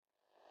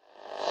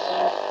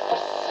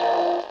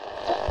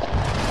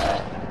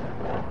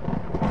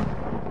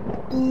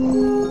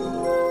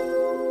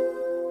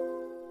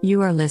You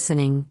are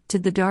listening to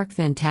the Dark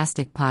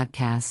Fantastic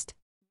Podcast.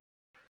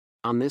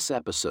 On this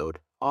episode,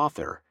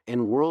 author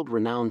and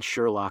world-renowned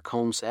Sherlock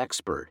Holmes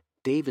expert,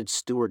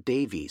 Stuart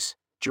Davies,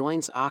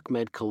 joins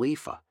Ahmed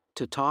Khalifa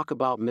to talk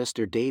about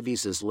Mr.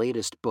 Davies's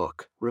latest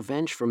book,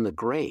 Revenge from the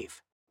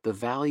Grave, the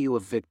value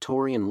of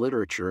Victorian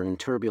literature in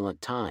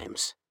turbulent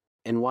times,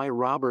 and why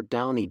Robert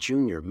Downey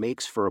Jr.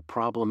 makes for a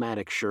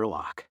problematic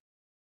Sherlock.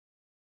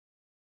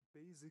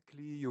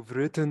 Basically, you've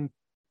written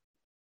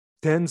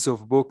tens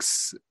of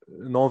books,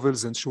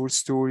 novels, and short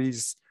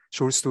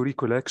story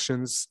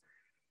collections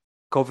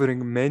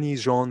covering many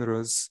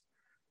genres,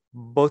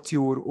 but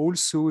you were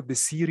also the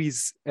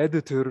series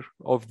editor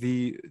of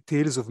the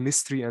Tales of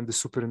Mystery and the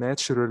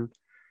Supernatural,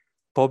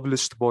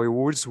 published by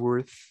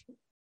Wordsworth.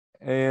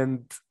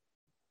 And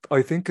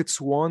I think it's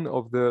one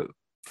of the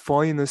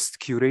finest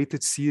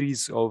curated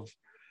series of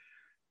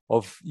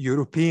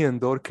European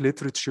dark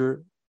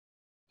literature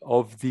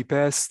of the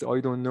past,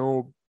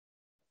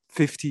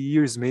 50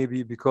 years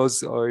maybe,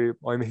 because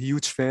I'm a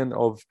huge fan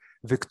of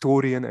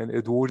Victorian and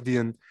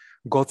Edwardian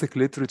Gothic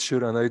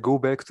literature, and I go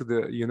back to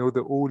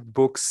the old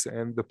books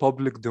and the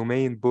public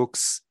domain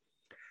books,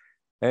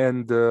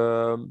 and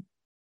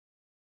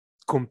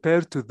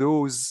compared to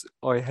those,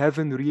 I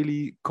haven't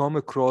really come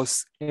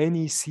across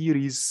any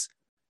series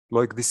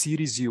like the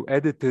series you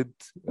edited,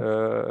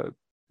 the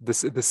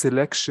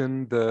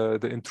selection,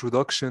 the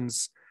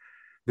introductions.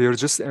 They are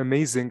just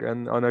amazing,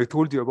 and I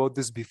told you about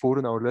this before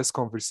in our last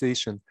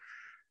conversation.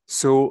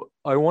 So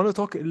I want to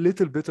talk a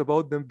little bit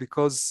about them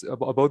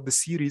about the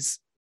series,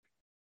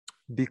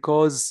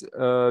 because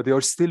they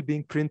are still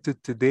being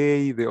printed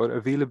today. They are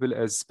available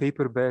as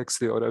paperbacks.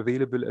 They are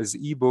available as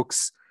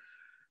ebooks.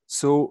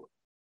 So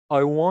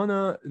I want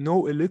to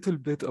know a little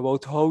bit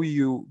about how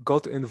you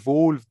got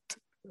involved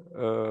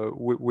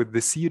with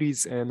the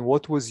series, and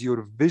what was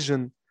your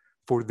vision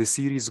for the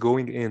series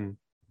going in.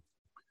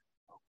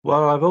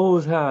 Well, I've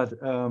always had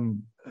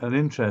an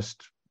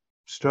interest,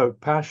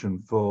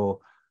 passion for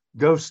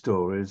ghost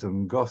stories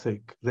and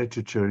Gothic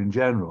literature in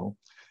general.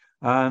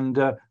 And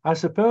I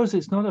suppose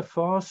it's not a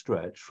far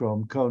stretch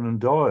from Conan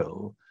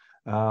Doyle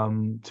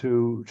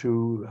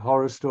to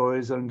horror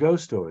stories and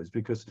ghost stories,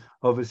 because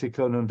obviously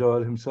Conan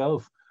Doyle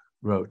himself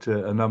wrote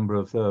a number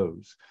of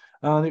those.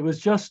 And it was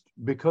just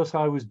because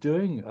I was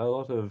doing a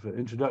lot of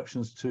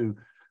introductions to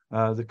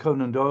the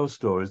Conan Doyle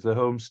stories, the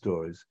Holmes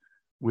stories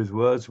with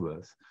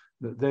Wordsworth,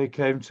 that they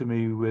came to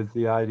me with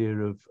the idea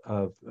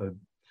of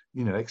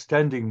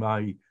extending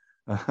my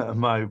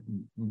my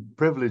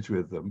privilege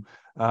with them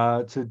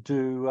to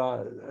do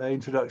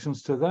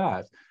introductions to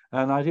that.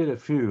 And I did a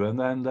few, and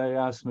then they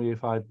asked me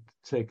if I'd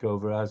take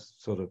over as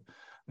sort of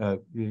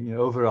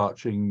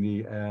overarching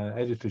the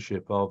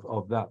editorship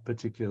of that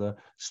particular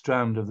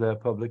strand of their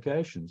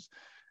publications.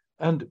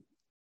 And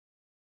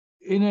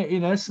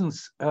in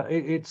essence,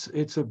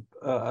 it's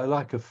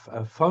like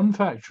a fun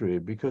factory,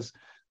 because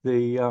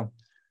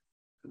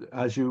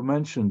as you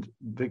mentioned,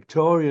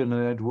 Victorian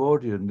and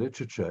Edwardian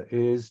literature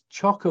is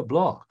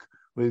chock-a-block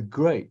with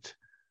great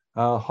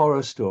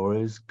horror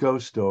stories,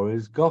 ghost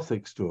stories,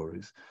 Gothic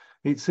stories.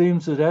 It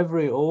seems that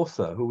every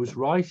author who was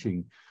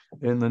writing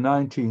in the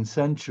 19th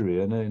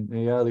century and in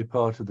the early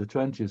part of the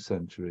 20th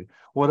century,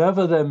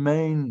 whatever their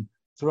main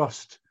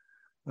thrust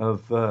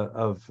of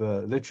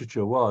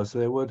literature was,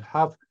 they would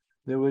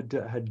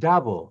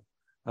dabble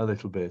a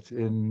little bit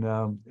in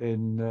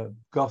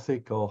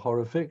Gothic or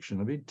horror fiction.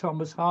 I mean,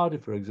 Thomas Hardy,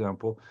 for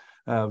example,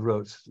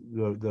 wrote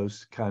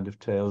those kind of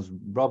tales,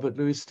 Robert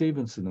Louis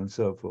Stevenson and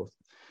so forth.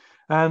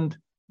 And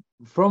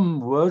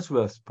from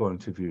Wordsworth's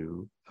point of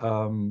view,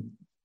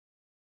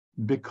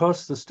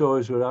 because the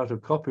stories were out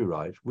of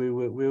copyright, we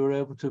were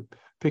able to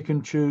pick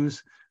and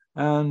choose.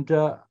 And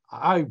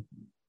I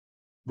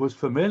was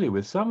familiar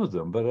with some of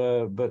them,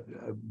 but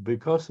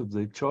because of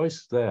the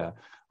choice there,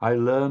 I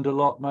learned a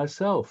lot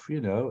myself,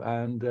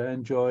 and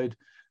enjoyed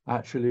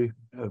actually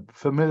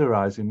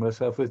familiarizing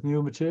myself with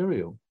new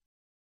material.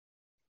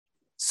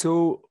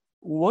 So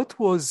what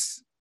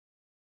was,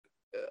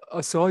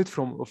 aside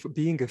from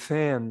being a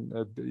fan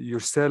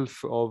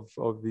yourself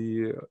of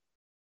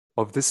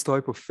this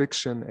type of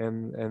fiction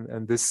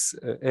and this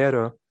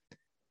era,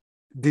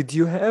 did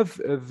you have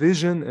a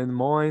vision in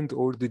mind,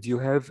 or did you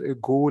have a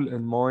goal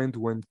in mind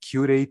when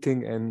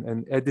curating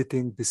and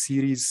editing the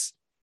series?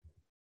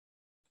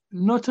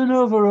 Not an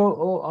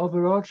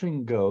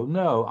overarching goal,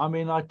 no. I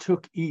mean, I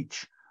took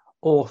each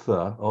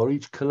author or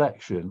each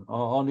collection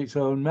on its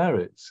own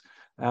merits,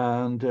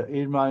 and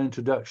in my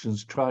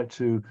introductions tried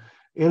to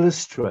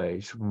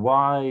illustrate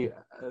why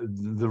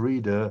the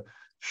reader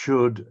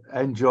should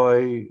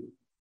enjoy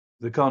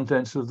the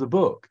contents of the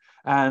book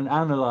and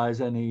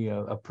analyze any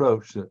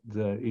approach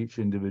that each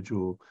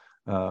individual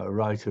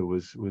writer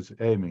was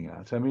aiming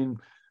at. I mean,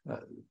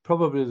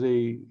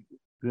 probably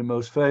the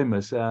most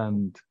famous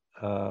and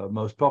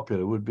most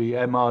popular would be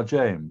M.R.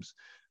 James.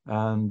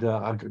 And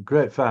I'm a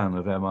great fan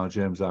of M.R.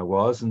 James, I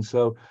was. And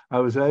so I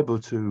was able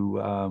to,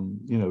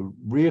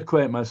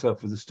 reacquaint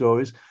myself with the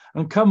stories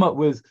and come up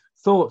with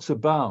thoughts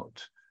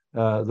about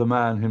the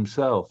man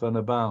himself, and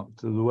about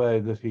the way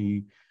that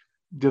he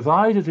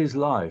divided his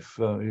life,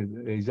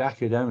 his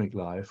academic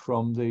life,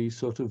 from the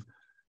sort of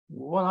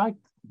what I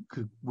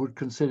would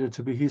consider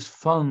to be his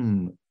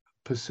fun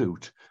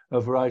pursuit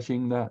of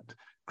writing that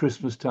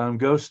Christmas Town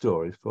ghost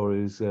stories for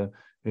his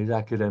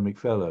academic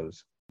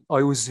fellows.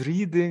 I was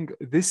reading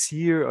this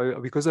year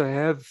because I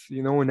have,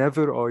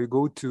 whenever I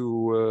go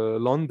to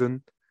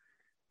London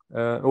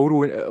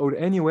or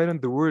anywhere in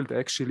the world,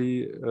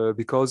 actually,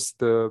 because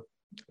the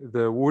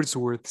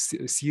Wordsworth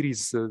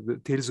series,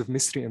 the Tales of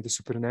Mystery and the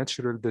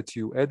Supernatural that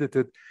you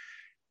edited,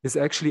 is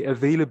actually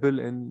available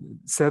in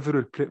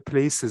several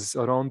places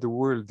around the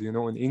world,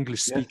 in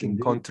English-speaking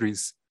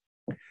countries.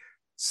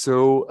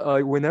 So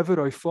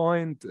whenever I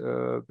find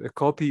a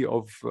copy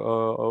of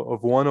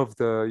one of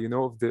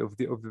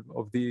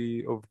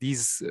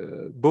these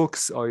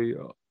books,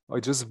 I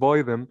just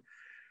buy them,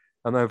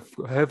 and I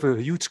have a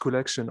huge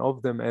collection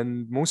of them.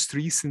 And most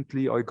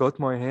recently, I got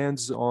my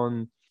hands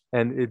on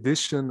an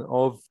edition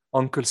of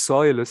Uncle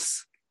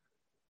Silas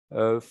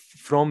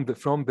from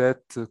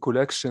that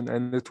collection,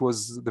 and it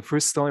was the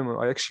first time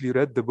I actually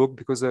read the book,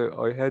 because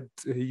I had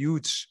a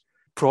huge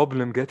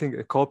problem getting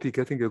a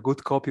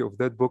good copy of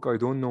that book. I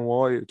don't know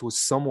why. It was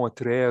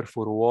somewhat rare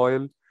for a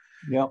while.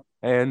 Yeah.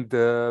 And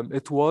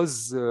it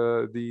was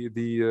the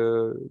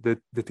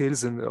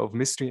Tales of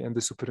Mystery and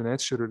the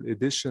Supernatural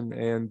edition,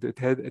 and it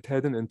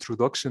had an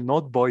introduction,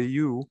 not by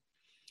you,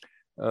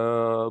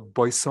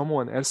 by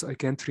someone else. I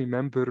can't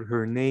remember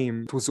her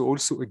name. It was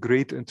also a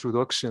great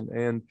introduction,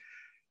 and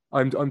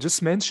I'm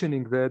just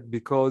mentioning that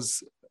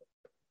because,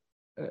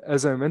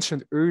 as I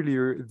mentioned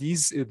earlier,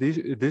 these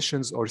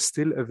editions are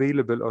still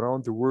available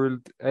around the world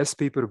as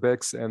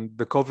paperbacks, and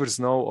the covers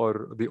now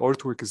the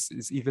artwork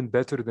is even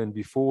better than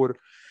before.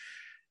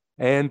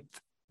 And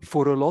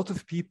for a lot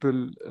of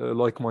people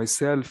like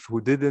myself,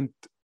 who didn't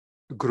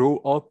grow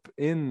up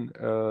in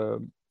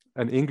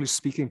an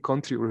English-speaking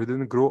country, or who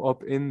didn't grow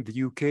up in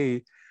the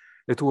UK,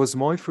 it was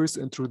my first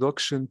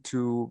introduction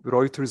to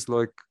writers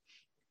like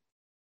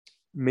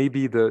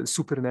maybe the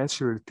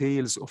supernatural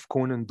tales of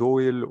Conan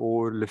Doyle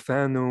or Le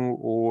Fanu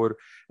or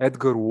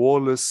Edgar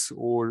Wallace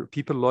or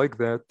people like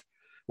that,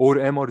 or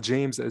M.R.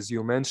 James, as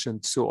you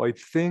mentioned. So I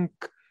think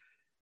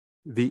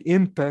the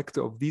impact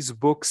of these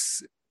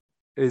books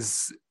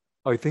is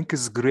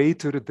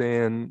greater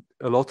than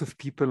a lot of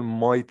people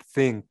might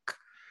think.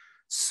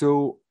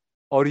 So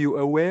are you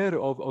aware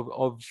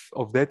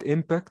of that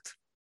impact?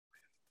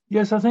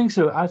 Yes, I think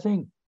so. I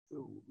think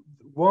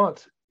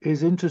what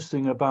is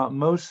interesting about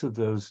most of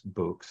those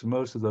books,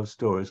 most of those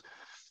stories,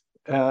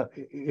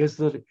 is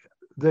that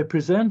they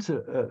present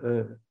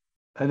an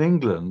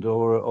England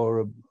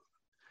or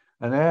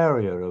an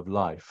area of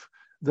life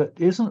that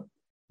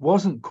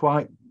wasn't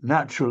quite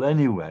natural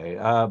anyway.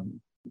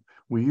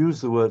 We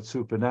use the word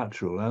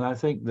supernatural, and I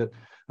think that,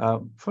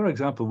 for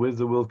example, with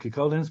the Wilkie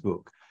Collins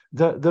book,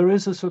 there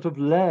is a sort of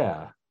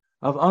layer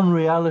of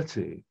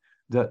unreality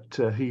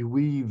that he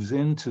weaves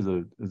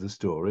into the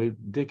story.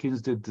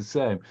 Dickens did the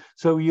same.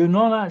 So you're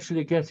not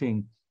actually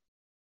getting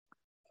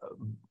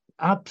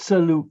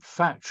absolute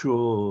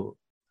factual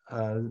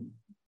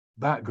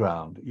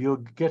background.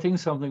 You're getting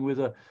something with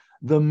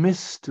the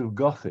mist of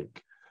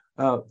Gothic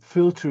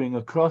filtering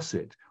across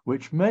it,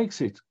 which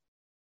makes it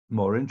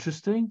more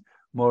interesting,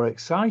 more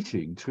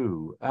exciting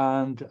too,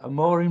 and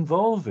more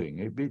involving.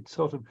 It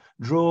sort of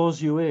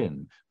draws you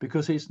in,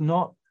 because it's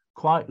not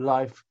quite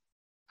life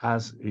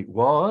as it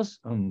was,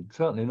 and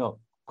certainly not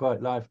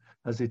quite life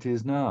as it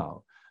is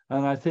now.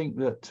 And I think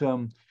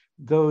that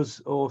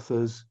those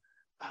authors,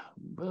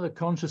 whether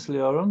consciously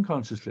or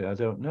unconsciously, I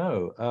don't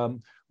know,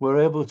 were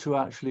able to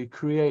actually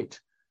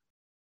create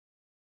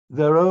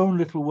their own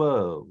little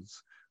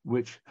worlds,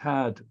 which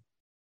had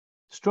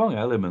strong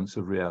elements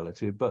of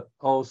reality, but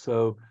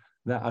also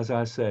that, as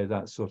I say,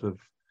 that sort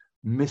of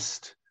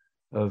mist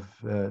of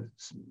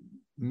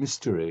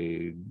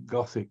mystery,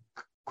 Gothic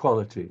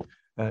quality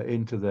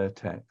into their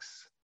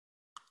texts.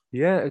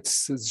 Yeah,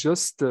 it's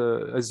just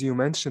as you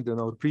mentioned in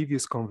our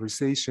previous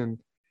conversation,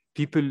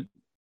 people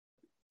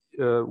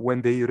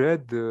when they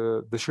read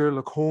the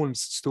Sherlock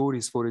Holmes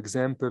stories, for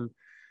example,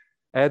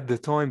 at the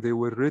time they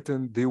were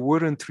written, they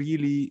weren't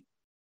really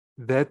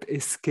that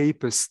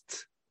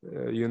escapist.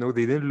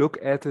 They didn't look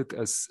at it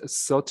as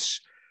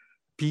such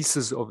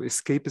pieces of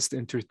escapist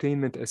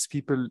entertainment as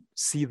people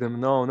see them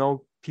now.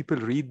 Now people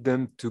read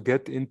them to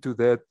get into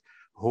that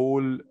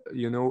whole,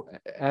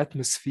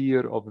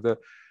 atmosphere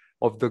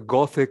of the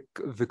Gothic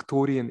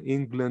Victorian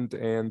England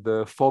and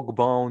the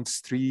fog-bound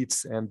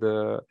streets and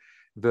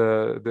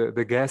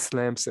the gas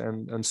lamps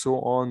and so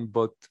on.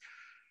 But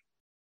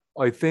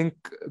I think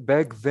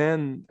back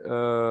then,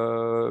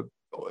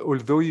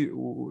 although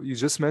you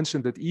just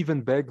mentioned that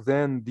even back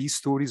then, these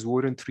stories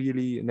weren't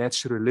really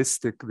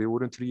naturalistic. They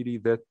weren't really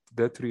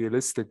that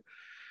realistic.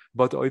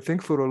 But I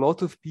think for a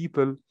lot of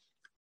people,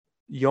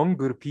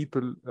 younger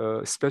people,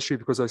 especially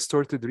because I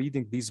started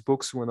reading these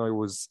books when I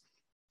was,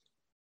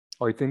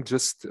 I think,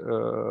 just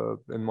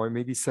in my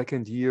maybe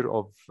second year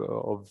of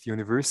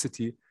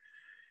university.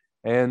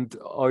 And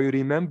I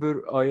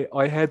remember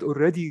I had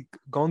already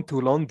gone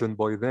to London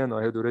by then.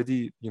 I had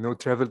already,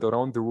 traveled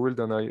around the world,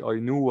 and I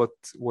knew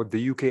what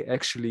the UK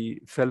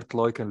actually felt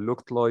like and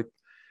looked like,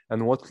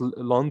 and what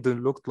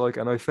London looked like.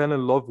 And I fell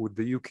in love with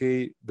the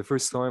UK the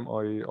first time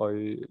I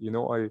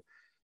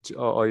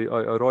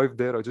arrived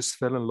there. I just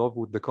fell in love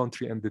with the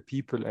country and the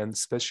people, and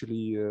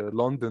especially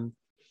London.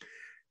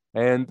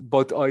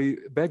 But I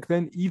back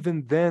then,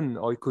 even then,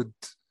 I could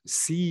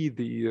see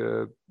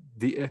the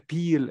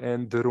appeal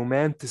and the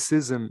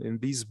romanticism in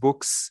these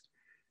books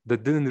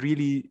that didn't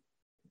really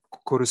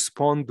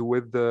correspond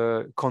with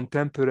the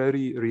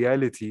contemporary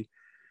reality.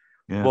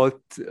 Yeah.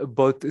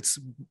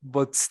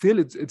 But still,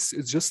 it's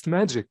just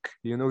magic.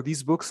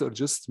 These books are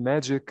just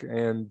magic,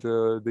 and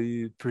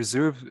they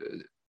preserve,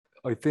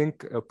 I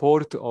think, a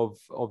part of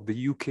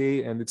the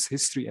UK and its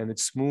history and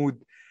its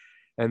mood,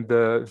 and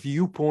the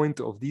viewpoint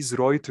of these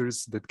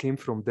writers that came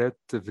from that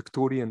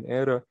Victorian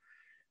era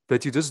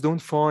that you just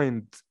don't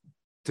find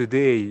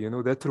today.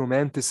 That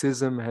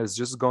romanticism has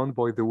just gone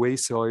by the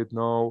wayside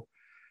now,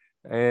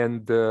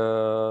 and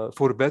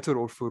for better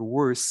or for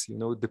worse,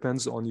 it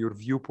depends on your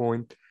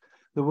viewpoint.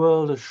 The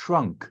world has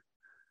shrunk,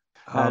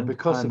 and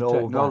because and of all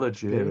that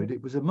technology, period.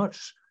 it was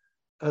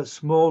a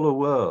smaller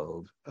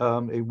world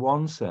in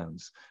one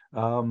sense,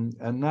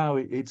 and now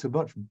it's a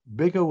much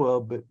bigger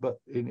world. But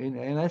in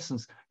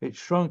essence, it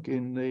shrunk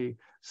in the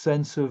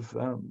sense of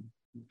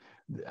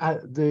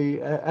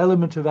the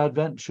element of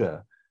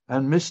adventure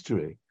and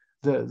mystery.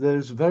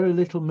 There's very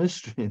little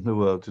mystery in the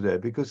world today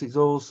because it's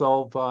all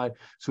solved by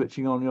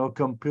switching on your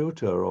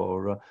computer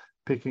or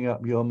picking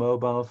up your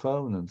mobile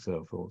phone and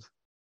so forth.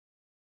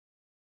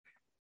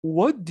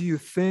 What do you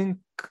think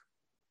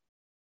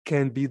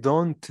can be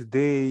done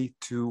today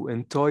to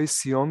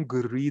entice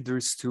younger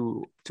readers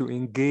to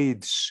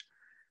engage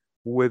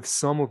with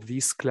some of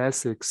these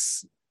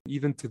classics?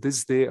 Even to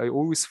this day, I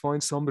always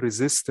find some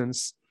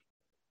resistance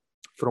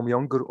from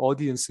younger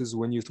audiences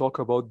when you talk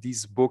about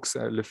these books,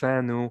 Le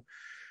Fanu,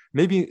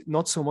 maybe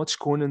not so much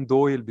Conan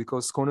Doyle,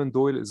 because Conan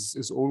Doyle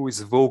is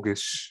always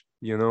voguish,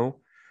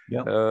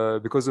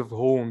 because of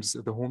Holmes,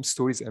 the Holmes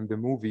stories and the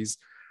movies.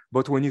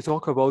 But when you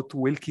talk about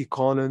Wilkie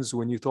Collins,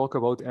 when you talk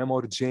about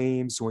M.R.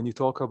 James, when you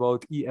talk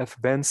about E.F.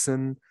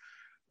 Benson,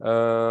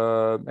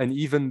 and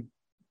even,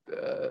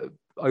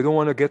 I don't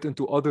want to get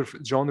into other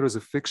genres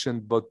of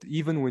fiction, but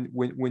even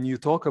when you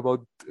talk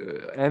about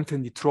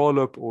Anthony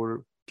Trollope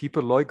or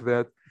people like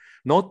that,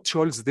 not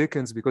Charles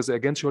Dickens, because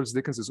again, Charles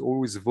Dickens is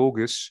always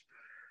voguish,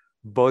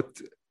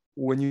 but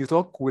when you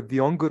talk with the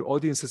younger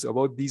audiences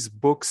about these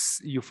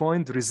books, you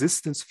find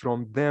resistance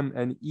from them,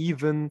 and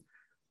even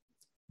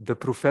the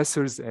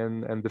professors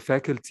and the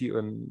faculty,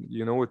 and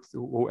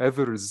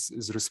whoever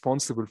is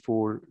responsible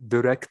for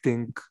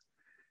directing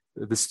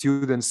the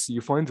students,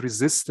 you find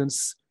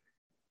resistance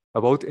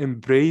about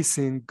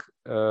embracing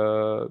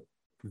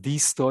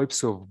these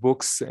types of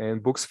books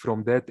and books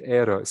from that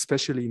era,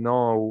 especially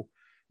now,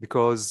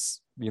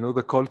 because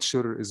the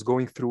culture is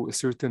going through a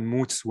certain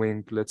mood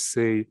swing, let's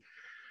say.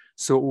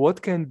 So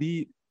what can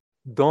be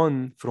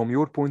done from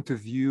your point of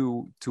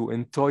view to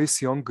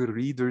entice younger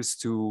readers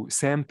to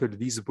sample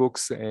these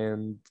books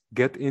and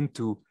get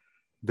into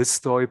this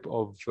type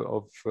of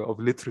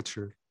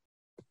literature?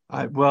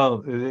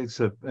 Well, it's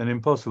an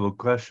impossible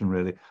question,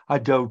 really. I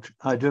don't.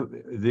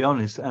 The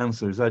honest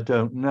answer is I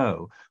don't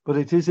know. But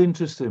it is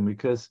interesting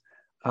because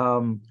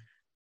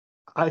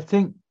I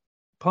think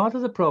part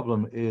of the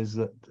problem is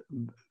that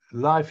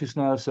life is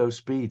now so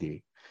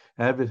speedy.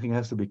 Everything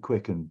has to be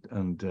quick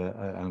and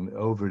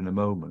over in a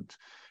moment.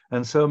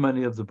 And so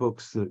many of the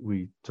books that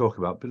we talk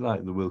about,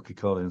 like the Wilkie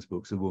Collins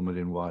books, The Woman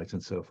in White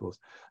and so forth,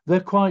 they're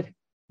quite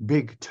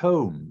big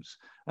tomes.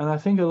 And I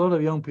think a lot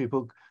of young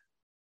people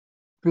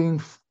being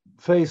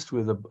faced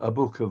with a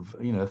book of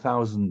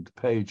 1,000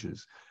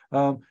 pages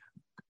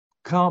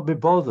can't be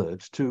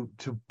bothered to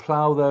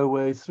plow their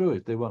way through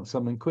it. They want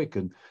something quick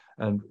and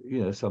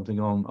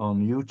something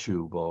on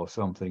YouTube or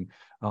something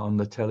on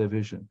the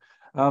television.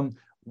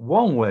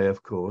 One way,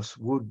 of course,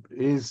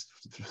 is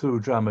through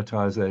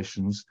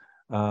dramatizations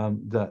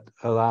that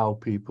allow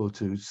people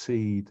to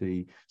see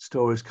the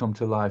stories come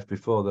to life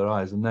before their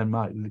eyes, and then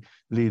might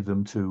lead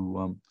them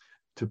to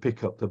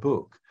pick up the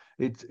book.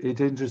 It's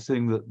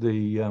interesting that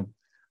the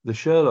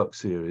Sherlock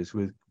series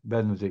with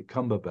Benedict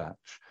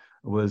Cumberbatch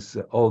was,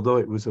 although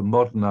it was a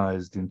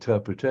modernized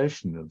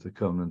interpretation of the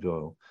Conan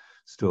Doyle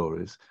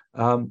stories,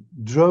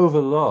 drove a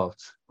lot,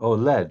 or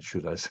led,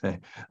 should I say,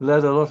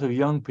 led a lot of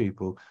young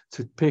people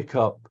to pick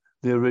up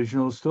the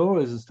original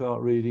stories and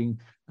start reading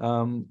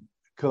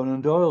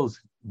Conan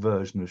Doyle's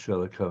version of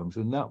Sherlock Holmes.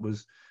 And that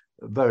was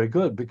very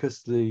good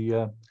because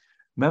the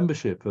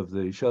membership of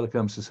the Sherlock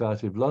Holmes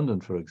Society of London,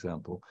 for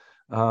example,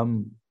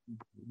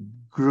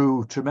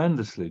 grew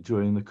tremendously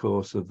during the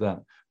course of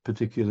that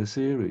particular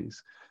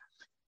series.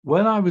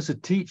 When I was a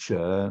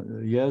teacher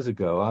years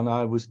ago, and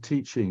I was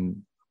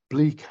teaching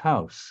Bleak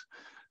House,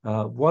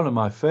 one of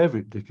my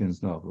favorite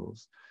Dickens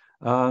novels,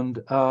 and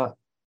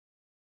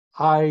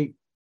I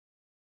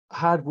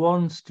had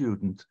one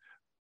student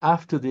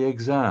after the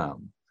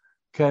exam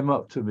came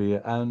up to me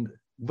and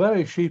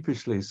very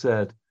sheepishly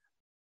said,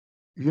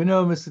 "You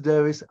know, Mr.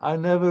 Davies, I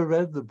never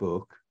read the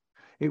book.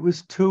 It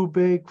was too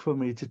big for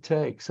me to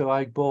take, so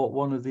I bought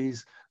one of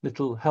these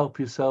little help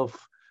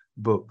yourself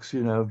books,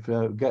 you know,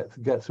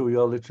 get through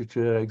your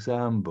literature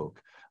exam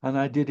book, and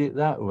I did it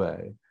that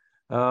way."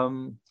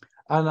 And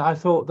I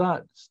thought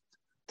that,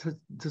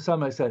 to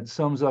some extent,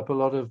 sums up a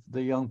lot of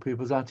the young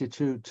people's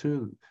attitude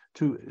to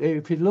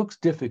if it looks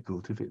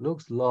difficult, if it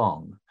looks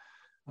long,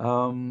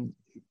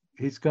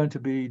 it's going to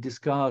be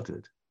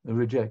discarded and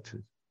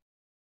rejected.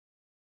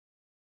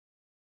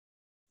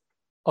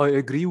 I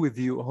agree with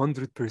you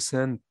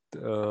 100%,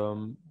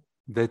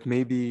 that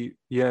maybe,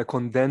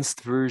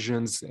 condensed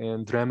versions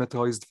and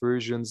dramatized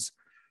versions,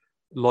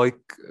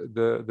 like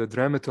the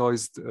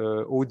dramatized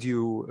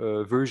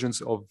audio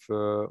versions of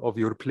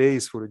your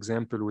plays, for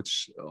example,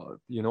 which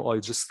I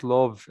just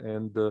love,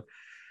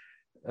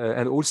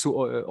 and also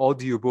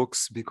audiobooks,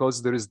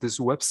 because there is this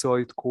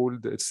website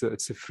called,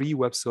 it's a free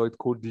website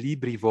called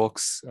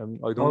LibriVox, and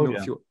I don't know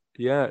if you,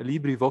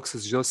 LibriVox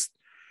is just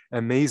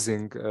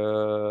amazing.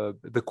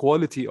 The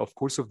quality, of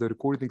course, of the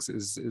recordings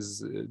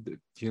is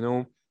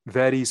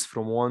varies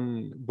from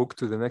one book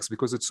to the next,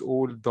 because it's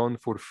all done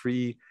for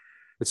free.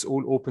 It's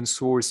all open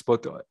source.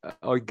 But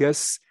I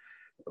guess,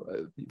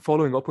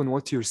 following up on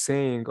what you're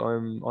saying,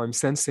 I'm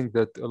sensing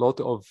that a lot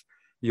of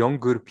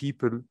younger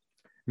people,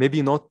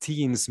 maybe not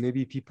teens,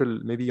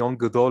 maybe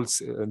young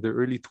adults in their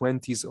early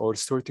 20s, are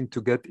starting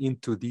to get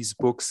into these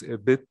books a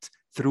bit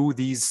through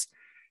these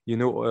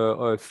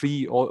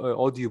free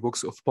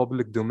audiobooks of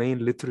public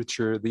domain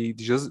literature. They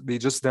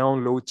just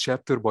download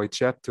chapter by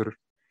chapter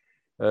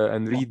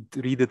and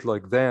read it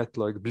like that,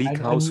 like Bleak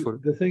House. For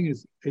the thing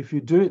is, if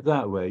you do it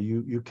that way,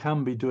 you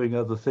can be doing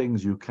other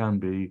things. You can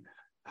be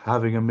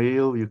having a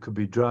meal, you could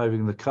be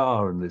driving the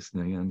car and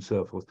listening, and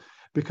so forth.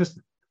 Because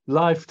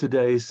life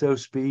today is so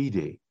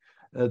speedy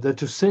that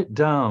to sit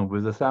down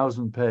with a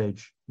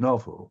 1,000-page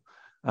novel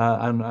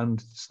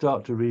and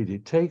start to read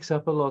it takes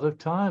up a lot of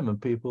time,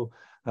 and people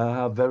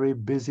have very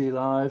busy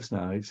lives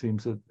now. It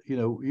seems that,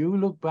 you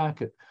look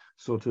back at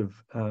sort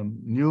of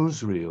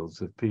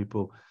newsreels of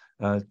people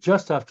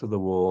just after the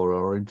war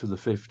or into the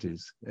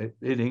 50s,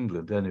 in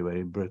England anyway,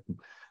 in Britain,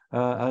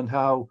 and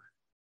how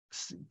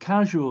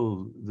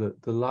casual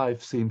the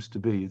life seems to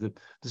be. That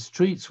the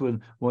streets were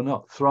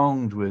not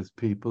thronged with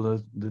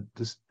people.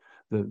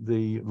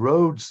 The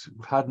roads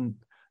hadn't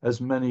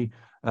as many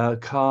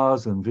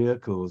cars and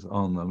vehicles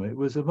on them. It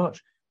was a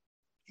much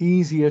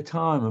easier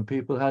time, and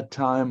people had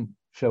time,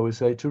 shall we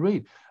say, to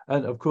read.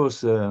 And of course,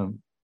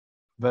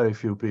 very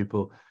few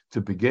people to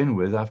begin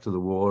with after the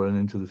war and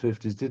into the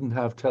 50s didn't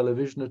have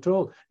television at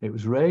all. It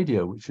was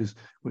radio, which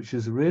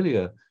is really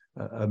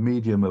a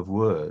medium of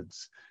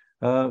words.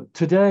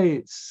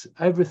 Today,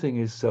 everything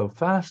is so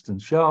fast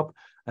and sharp,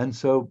 and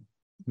so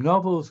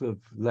novels of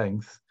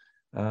length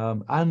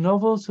and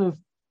novels of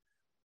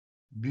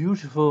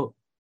beautiful,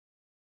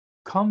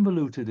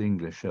 convoluted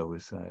English, shall we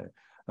say,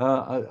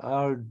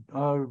 are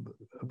a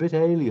bit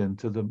alien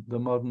to the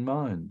modern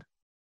mind.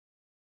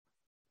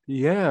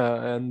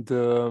 Yeah, and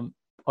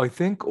I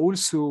think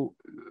also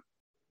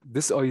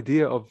this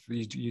idea of,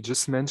 you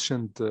just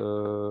mentioned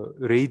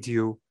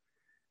radio.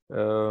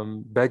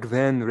 Back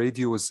then,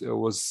 radio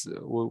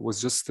was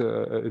just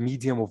a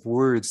medium of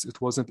words. It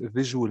wasn't a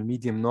visual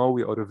medium. Now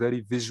we are a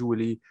very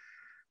visually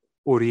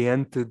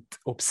oriented,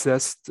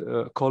 obsessed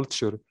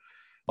culture.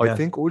 Yes. I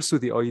think also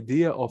the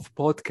idea of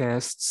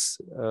podcasts,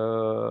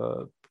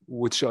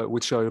 which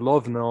I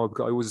love now,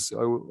 because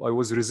I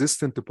was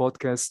resistant to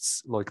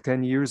podcasts like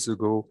 10 years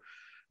ago,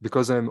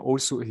 because I'm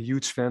also a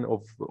huge fan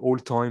of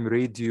old-time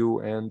radio,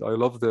 and I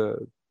love the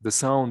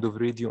sound of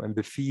radio and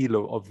the feel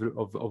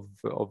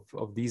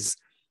of these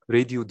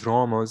radio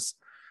dramas.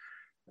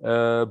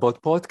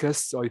 But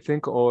podcasts, I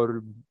think,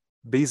 are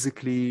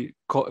basically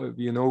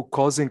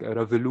causing a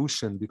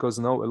revolution, because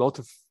now a lot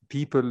of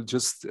people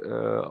just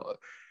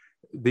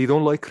they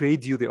don't like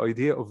radio, the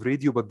idea of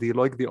radio, but they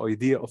like the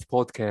idea of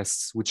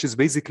podcasts, which is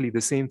basically the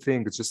same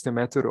thing. It's just a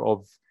matter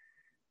of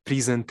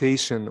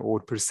presentation or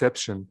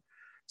perception.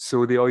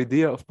 So the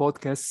idea of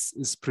podcasts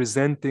is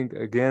presenting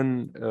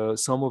again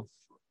some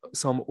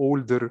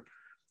older,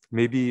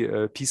 maybe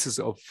pieces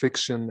of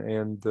fiction,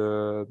 and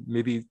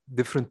maybe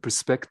different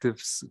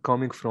perspectives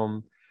coming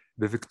from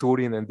the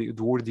Victorian and the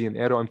Edwardian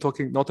era. I'm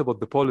talking not about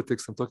the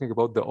politics, I'm talking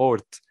about the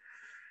art.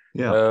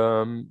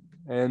 Yeah.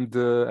 And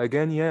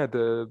again,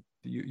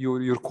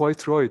 you're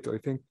quite right. I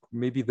think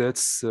maybe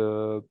that's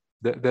the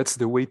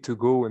way to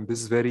go in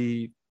this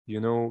very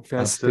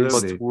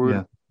fast-paced world.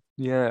 Yeah.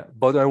 Yeah,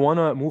 but I want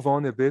to move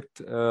on a bit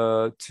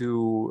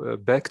to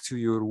back to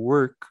your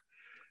work,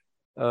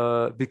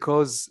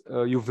 because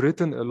you've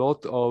written a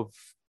lot of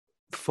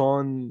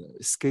fun,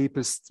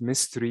 escapist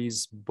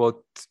mysteries,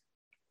 but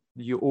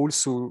you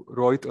also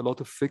write a lot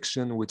of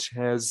fiction which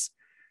has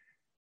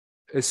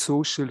a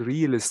social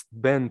realist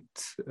bent,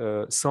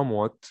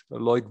 somewhat,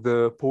 like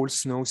the Paul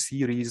Snow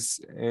series,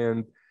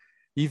 and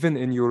even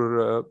in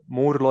your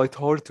more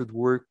lighthearted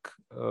work,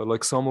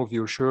 like some of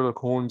your Sherlock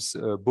Holmes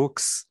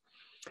books.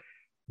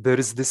 there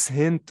is this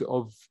hint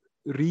of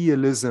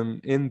realism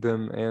in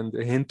them and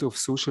a hint of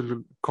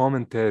social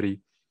commentary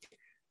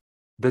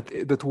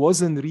that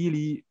wasn't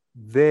really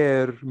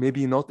there,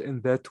 maybe not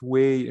in that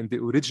way in the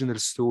original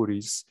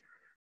stories.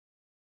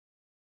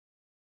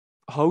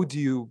 How do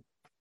you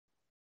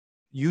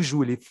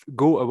usually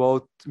go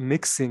about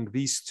mixing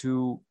these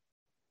two,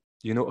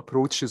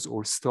 approaches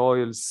or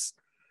styles?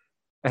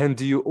 And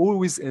do you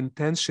always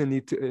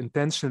intentionally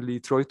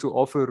try to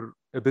offer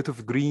a bit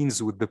of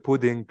greens with the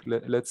pudding,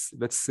 let's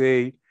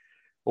say,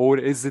 or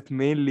is it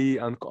mainly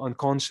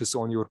unconscious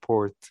on your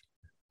part?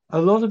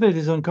 A lot of it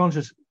is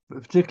unconscious,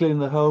 particularly in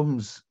the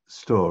Holmes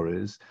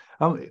stories.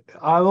 I've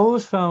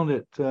always found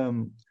it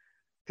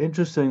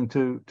interesting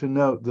to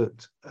note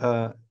that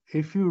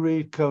if you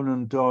read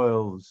Conan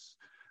Doyle's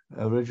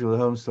original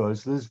Holmes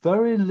stories, there's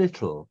very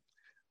little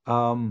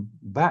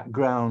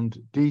background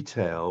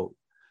detail.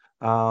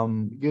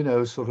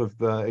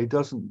 It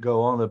doesn't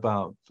go on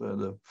about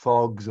the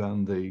fogs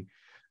and the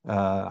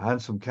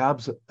hansom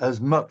cabs as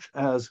much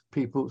as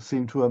people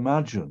seem to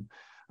imagine.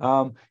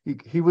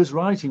 He was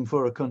writing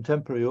for a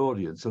contemporary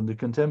audience, and the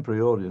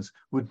contemporary audience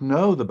would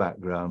know the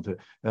background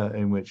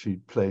in which he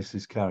placed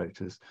his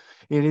characters.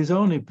 It is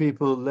only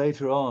people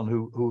later on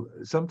who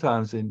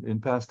sometimes in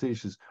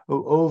pastiches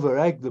who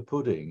over-egg the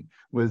pudding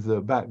with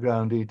the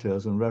background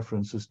details and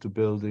references to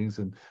buildings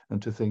and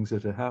to things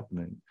that are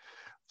happening.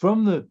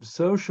 From the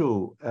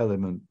social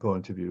element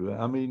point of view,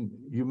 I mean,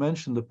 you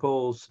mentioned the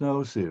Paul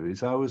Snow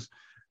series. I was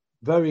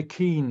very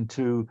keen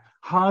to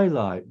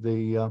highlight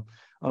the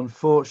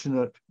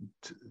unfortunate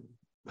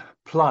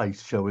plight,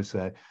 shall we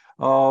say,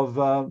 of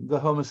the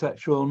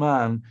homosexual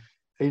man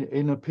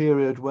in a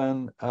period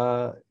when,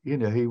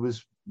 he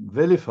was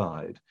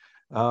vilified.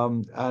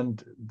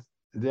 And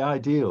the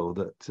ideal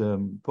that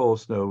Paul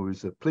Snow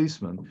was a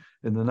policeman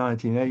in the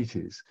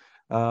 1980s,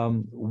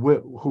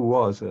 who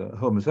was a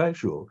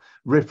homosexual,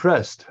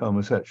 repressed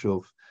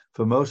homosexual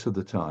for most of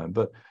the time,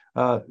 but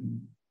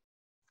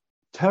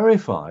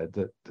terrified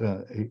that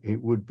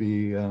it would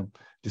be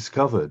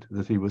discovered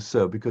that he was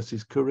so, because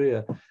his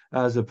career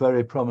as a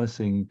very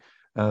promising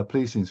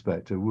police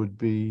inspector would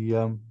be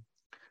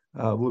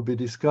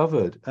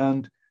discovered.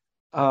 And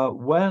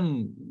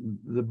when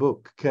the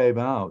book came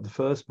out, the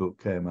first book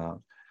came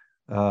out,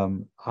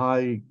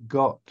 I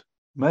got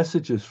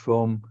messages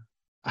from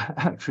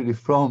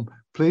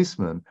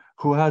policemen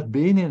who had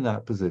been in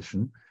that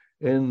position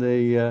in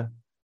the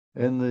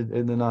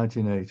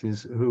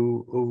 1980s,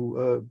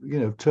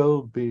 who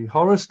told me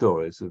horror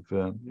stories of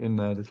in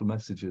their little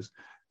messages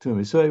to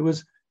me. So it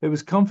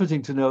was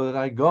comforting to know that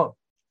I got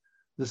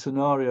the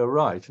scenario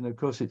right. And of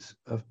course, it's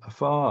a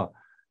far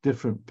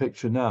different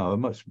picture now, a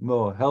much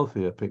more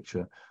healthier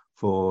picture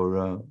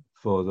for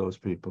those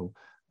people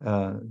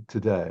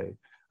today.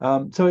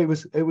 So it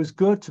was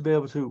good to be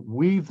able to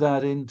weave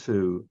that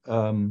into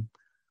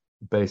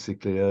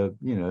basically a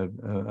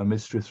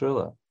mystery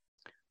thriller.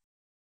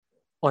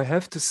 I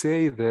have to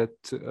say that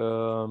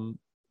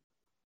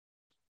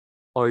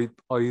I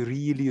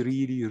really,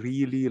 really,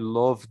 really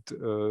loved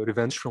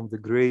Revenge from the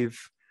Grave,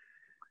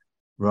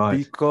 right?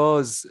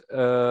 Because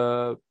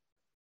the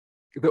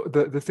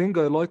thing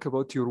I like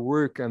about your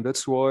work, and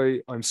that's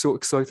why I'm so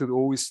excited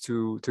always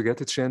to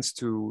get a chance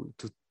to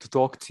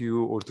talk to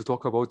you or to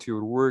talk about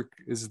your work,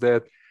 is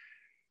that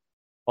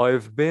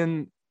I've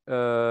been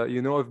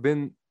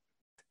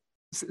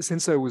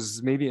since I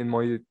was maybe in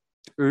my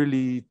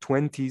early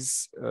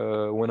 20s,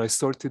 when I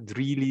started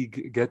really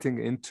getting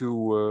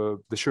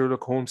into the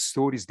Sherlock Holmes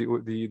stories,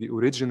 the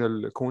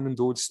original Conan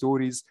Doyle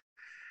stories.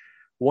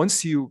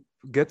 Once you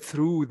get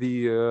through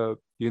the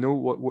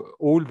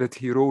all that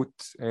he wrote,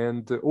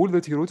 and all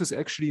that he wrote is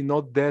actually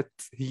not that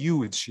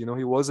huge. He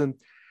wasn't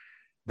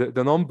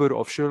the number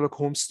of Sherlock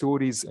Holmes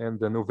stories and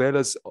the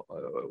novellas.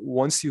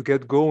 Once you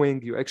get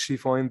going, you actually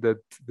find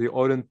that there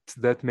aren't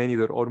that many.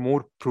 There are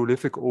more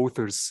prolific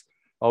authors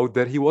out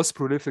there. He was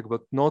prolific,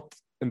 but not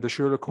in the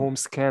Sherlock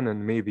Holmes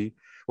canon, maybe.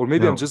 Or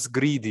maybe I'm just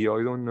greedy,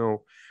 I don't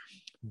know.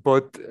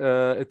 But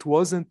it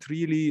wasn't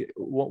really,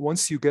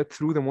 once you get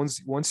through them,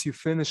 once you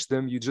finish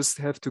them, you just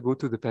have to go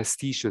to the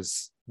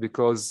pastiches,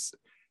 because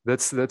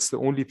that's the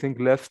only thing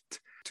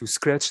left to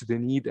scratch the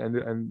need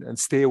and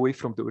stay away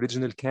from the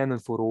original canon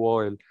for a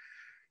while.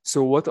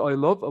 So what I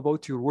love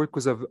about your work,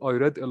 because I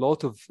read a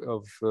lot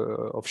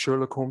of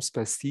Sherlock Holmes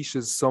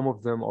pastiches. Some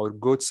of them are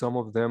good, some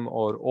of them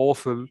are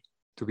awful,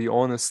 to be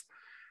honest.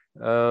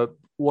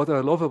 What I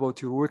love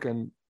about your work,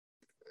 and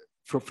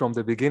from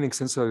the beginning,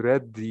 since I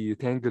read the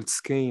Tangled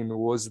Skein,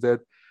 was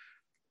that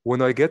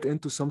when I get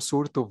into some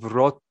sort of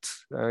rut,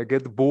 I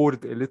get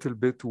bored a little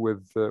bit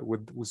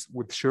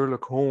with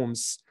Sherlock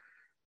Holmes,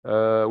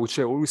 which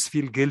I always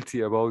feel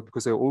guilty about,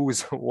 because I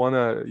always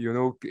wanna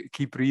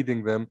keep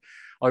reading them.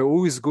 I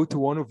always go to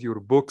one of your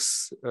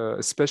books,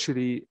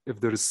 especially if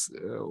there's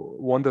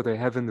one that I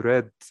haven't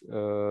read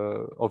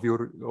of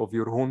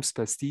your Holmes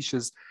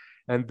pastiches.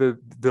 And the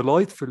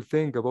delightful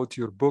thing about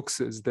your books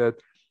is that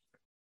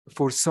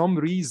for some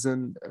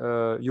reason,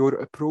 your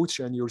approach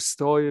and your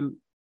style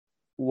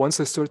once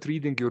I start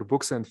reading your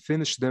books and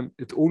finish them,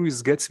 it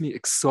always gets me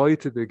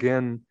excited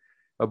again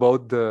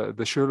about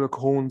the Sherlock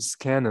Holmes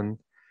canon.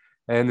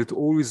 And it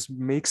always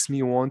makes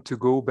me want to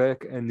go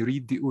back and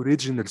read the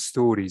original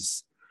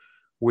stories,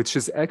 which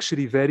is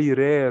actually very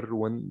rare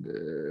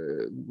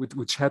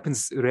which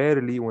happens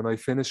rarely when I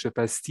finish a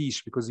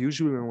pastiche, because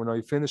usually when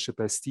I finish a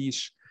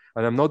pastiche,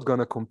 and I'm not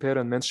gonna compare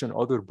and mention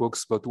other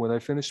books, but when I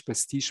finish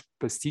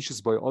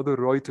pastiches by other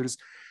writers,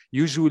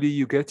 usually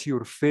you get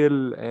your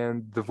fill,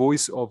 and the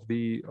voice of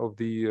the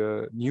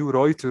new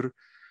writer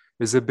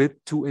is a bit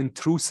too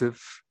intrusive,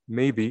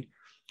 maybe.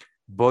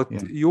 But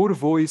your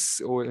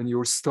voice and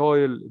your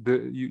style,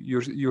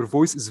 your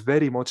voice is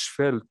very much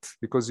felt,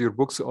 because your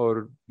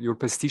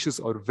pastiches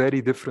are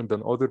very different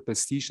than other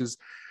pastiches.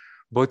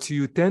 But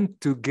you tend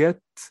to get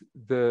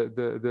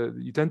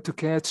you tend to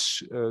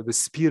catch the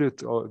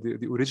spirit, or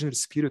the original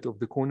spirit of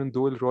the Conan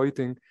Doyle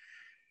writing.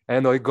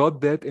 And I got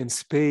that in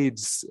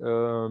spades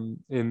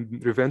in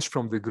Revenge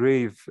from the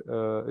Grave.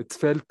 It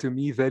felt to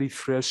me very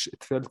fresh.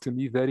 It felt to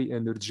me very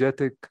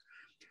energetic.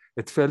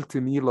 It felt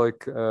to me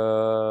like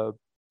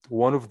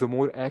one of the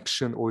more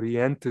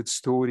action-oriented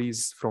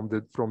stories from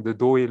the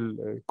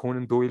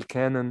Conan Doyle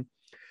canon.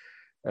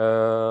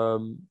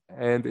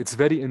 And it's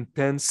very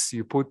intense.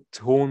 You put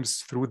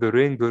Holmes through the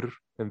ringer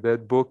in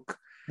that book.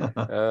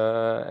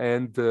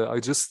 And I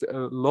just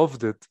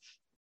loved it.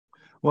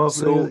 Well,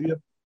 so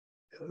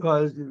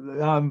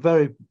I'm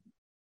very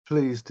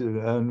pleased to,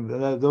 and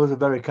those are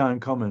very kind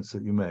comments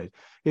that you made.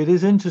 It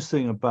is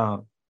interesting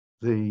about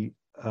the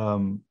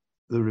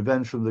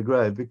Revenge from the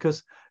Grave,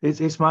 because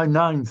it's my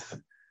ninth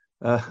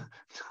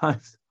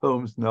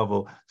Holmes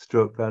novel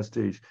stroke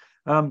pastiche,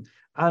 and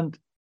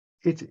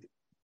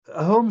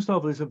a Holmes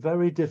novel is a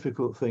very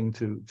difficult thing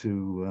to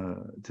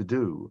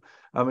do.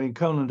 I mean,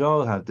 Conan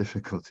Doyle had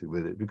difficulty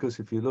with it, because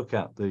if you look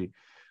at the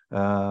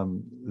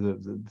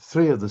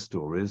three of the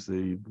stories,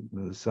 the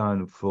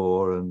Sign of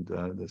Four and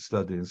the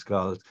Study in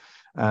Scarlet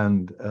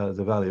and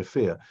the Valley of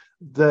Fear,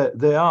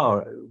 they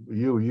are,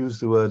 you used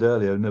the word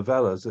earlier,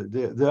 novellas.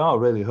 They are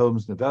really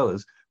Holmes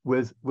novellas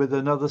with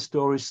another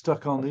story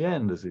stuck on the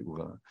end, as it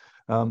were.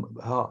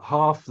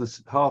 Half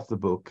the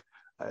book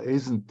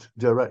isn't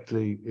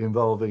directly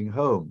involving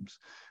Holmes.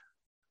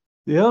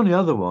 The only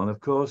other one, of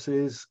course,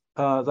 is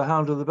The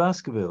Hound of the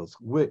Baskervilles,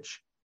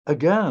 which,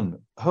 again,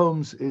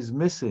 Holmes is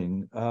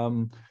missing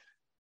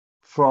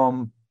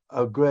from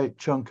a great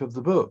chunk of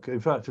the book. In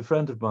fact, a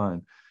friend of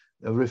mine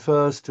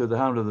refers to The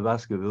Hound of the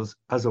Baskervilles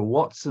as a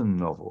Watson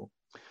novel.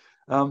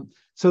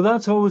 So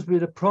that's always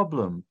been a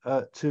problem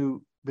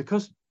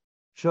because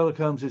Sherlock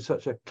Holmes is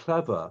such a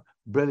clever,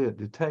 brilliant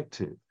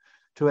detective,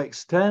 to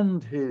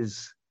extend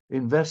his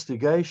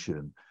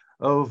investigation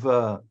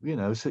over,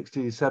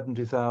 60,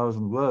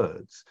 70,000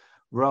 words,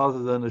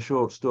 rather than a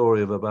short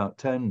story of about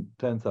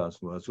 10,000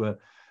 words, where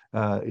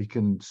he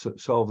can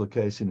solve the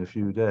case in a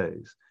few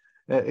days.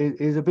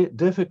 It is a bit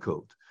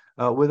difficult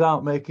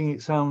without making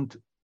it sound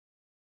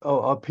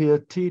appear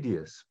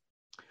tedious.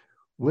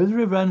 With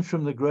Revenge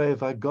from the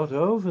Grave, I got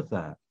over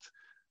that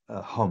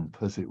hump,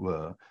 as it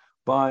were,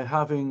 by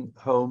having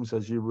Holmes,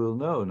 as you will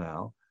know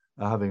now,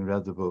 having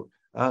read the book,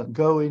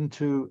 go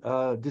into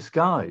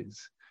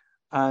disguise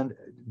and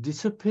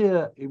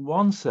disappear, in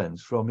one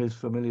sense, from his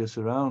familiar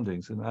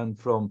surroundings and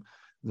from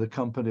the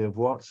company of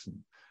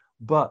Watson,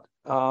 but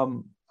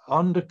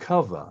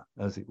undercover,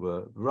 as it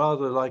were,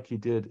 rather like he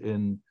did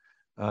in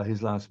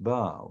his last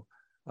bow.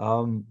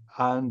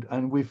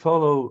 And we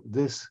follow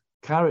this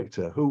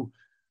character who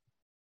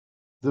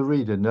the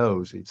reader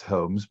knows it's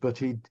Holmes, but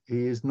he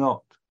is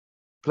not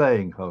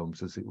playing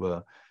Holmes, as it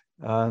were.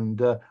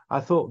 And I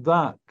thought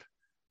that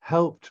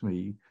helped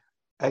me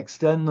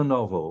extend the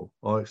novel,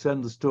 or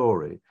extend the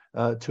story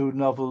to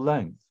novel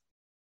length.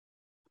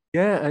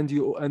 Yeah, and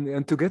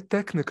to get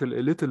technical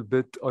a little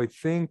bit, I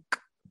think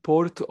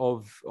part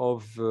of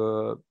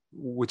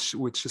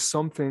which is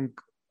something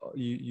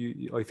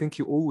I think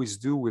you always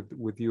do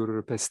with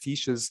your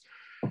pastiches,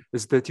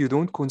 is that you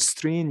don't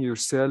constrain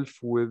yourself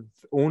with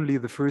only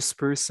the first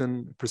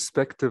person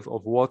perspective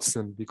of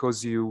Watson,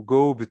 because you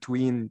go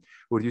between,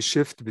 or you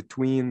shift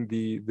between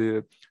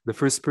the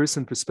first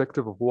person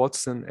perspective of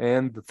Watson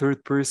and the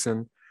third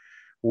person,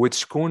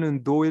 which Conan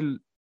Doyle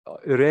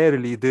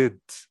rarely did.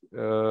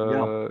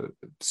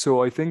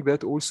 So I think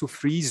that also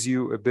frees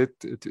you a bit,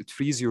 it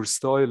frees your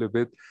style a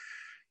bit.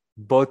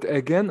 But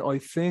again, I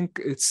think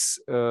it's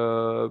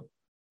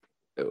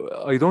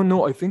I don't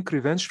know. I think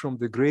Revenge from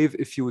the Grave,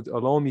 if you would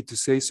allow me to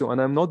say so,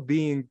 and I'm not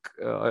being,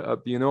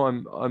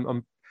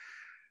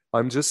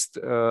 I'm just,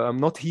 I'm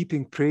not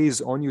heaping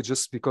praise on you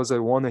just because I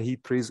want to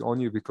heap praise on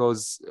you,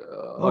 because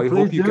I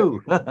hope you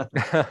do. can.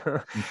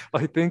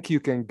 I think you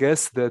can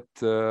guess that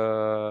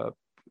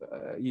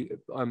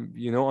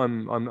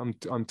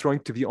I'm trying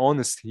to be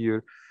honest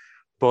here,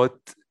 but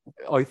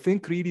I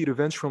think really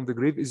Revenge from the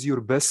Grave is your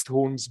best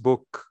Holmes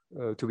book,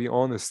 to be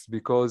honest,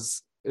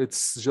 because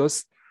it's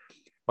just,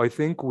 I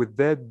think with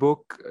that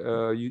book,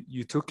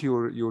 you took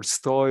your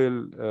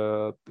style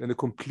in a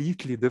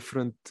completely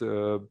different,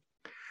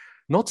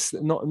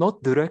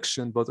 not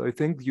direction, but I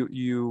think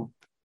you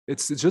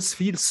it just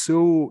feels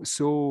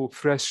so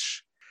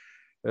fresh.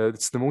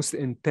 It's the most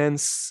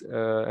intense.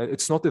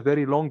 It's not a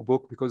very long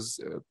book because,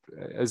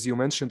 as you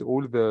mentioned,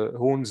 all the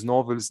Holmes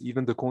novels,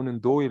 even the Conan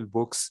Doyle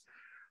books,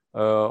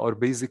 are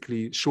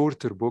basically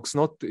shorter books.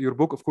 Not your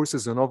book, of course,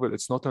 is a novel.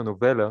 It's not a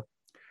novella,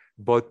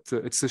 but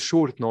it's a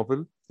shorter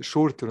novel,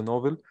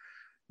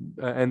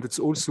 and it's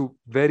also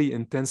very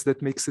intense.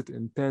 That makes it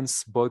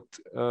intense. But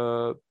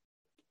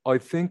I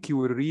think you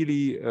were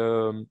really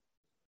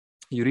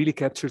you really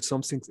captured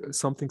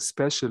something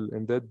special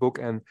in that book.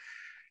 And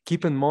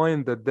keep in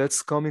mind that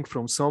that's coming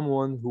from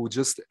someone who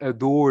just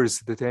adores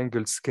the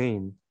tangled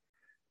skein.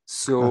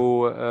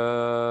 So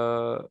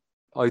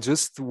I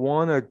just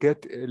want to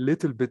get a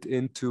little bit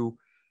into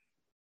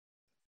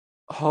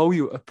how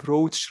you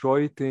approach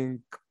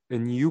writing a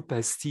new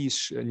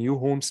pastiche, a new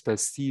Holmes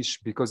pastiche,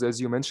 because as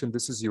you mentioned,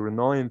 this is your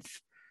ninth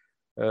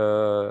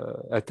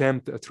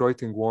attempt at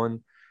writing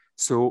one.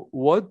 So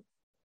what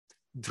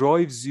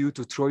drives you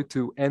to try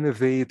to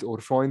innovate or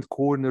find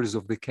corners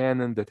of the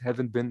canon that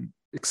haven't been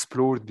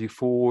explored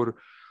before,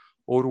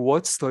 or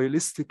what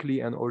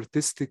stylistically and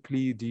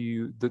artistically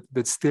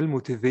that still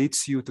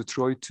motivates you to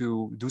try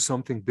to do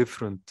something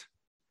different?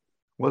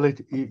 Well,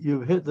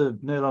 you hit the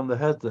nail on the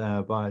head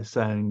there by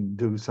saying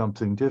do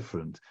something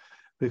different,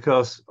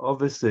 because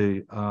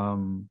obviously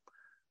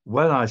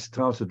when I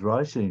started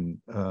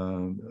writing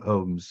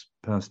Holmes'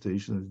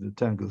 pastiche, the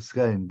Tangled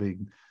Skein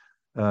being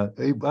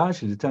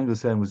actually the Tangled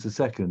Skein was the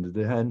second,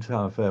 the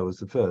entire affair was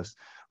the first,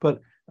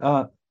 but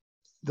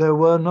there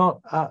were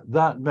not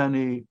that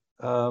many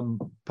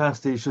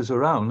pastiches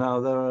around.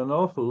 Now there are an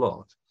awful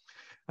lot,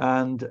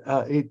 and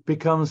it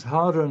becomes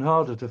harder and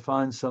harder to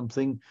find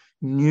something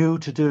new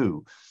to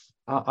do.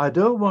 I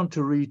don't want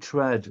to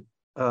retread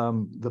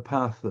the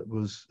path that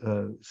was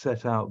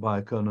set out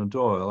by Conan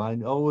Doyle. I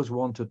always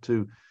wanted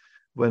to,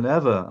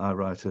 whenever I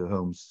write a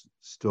Holmes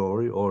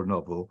story or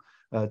novel,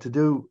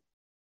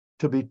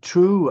 to be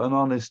true and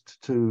honest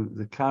to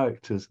the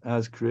characters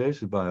as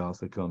created by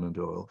Arthur Conan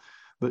Doyle,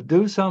 but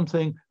do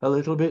something a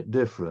little bit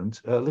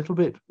different, a little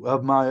bit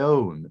of my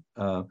own,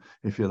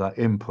 if you like,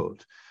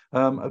 input.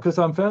 Because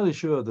I'm fairly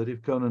sure that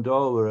if Conan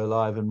Doyle were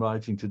alive and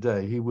writing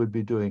today, he would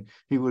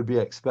be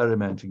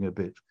experimenting a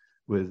bit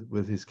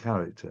with his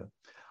character.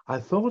 I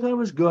thought I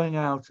was going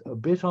out a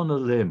bit on a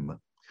limb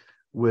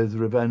with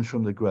Revenge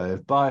from the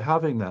Grave by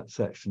having that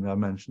section I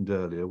mentioned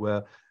earlier,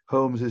 where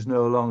Holmes is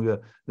no longer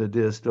the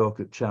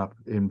deerstalker chap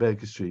in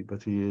Baker Street,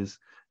 but he's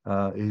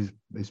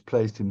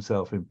placed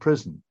himself in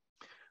prison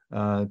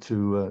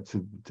to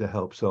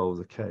help solve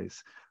the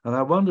case. And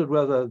I wondered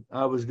whether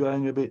I was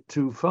going a bit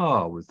too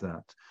far with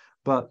that.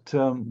 But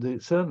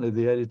certainly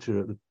the editor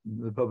at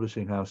the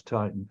publishing house,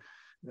 Titan,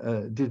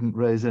 didn't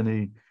raise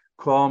any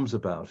qualms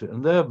about it.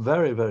 And they're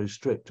very, very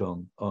strict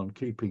on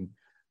keeping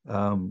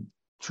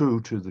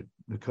true to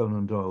the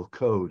Conan Doyle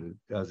code,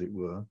 as it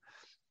were.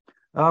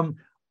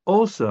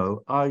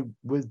 Also,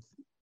 with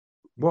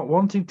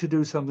wanting to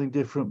do something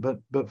different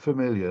but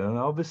familiar, and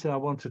obviously I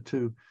wanted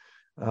to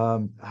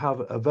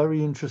have a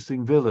very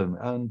interesting villain,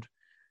 and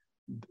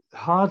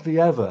hardly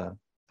ever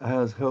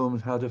has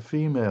Holmes had a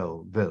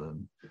female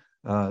villain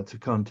to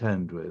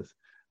contend with.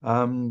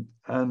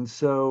 And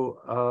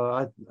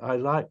so I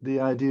like the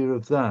idea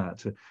of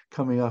that,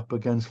 coming up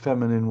against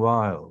feminine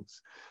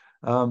wiles.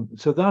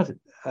 So that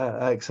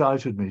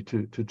excited me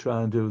to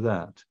try and do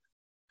that.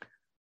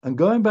 And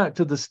going back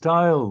to the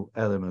style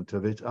element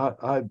of it,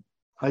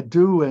 I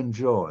do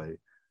enjoy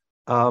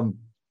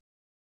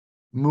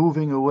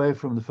moving away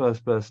from the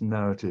first person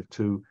narrative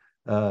to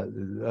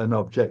an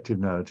objective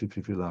narrative,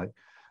 if you like,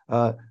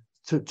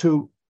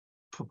 to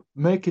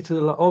make it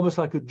almost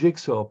like a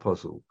jigsaw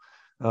puzzle,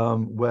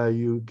 where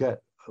you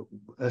get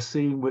a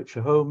scene which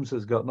Holmes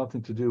has got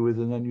nothing to do with,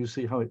 and then you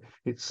see how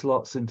it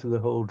slots into the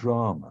whole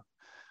drama.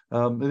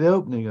 The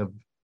opening of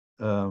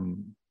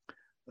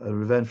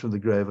Revenge from the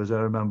Grave, as I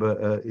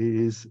remember,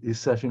 is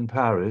set in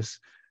Paris,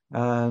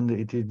 and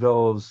it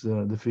involves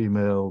the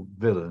female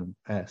villain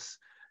S,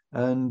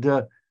 and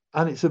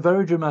it's a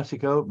very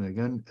dramatic opening,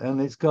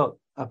 and it's got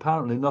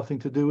apparently nothing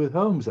to do with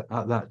Holmes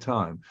at that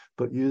time,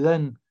 but you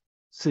then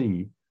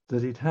see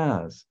that it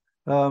has.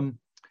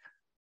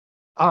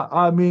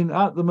 I mean,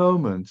 at the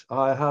moment,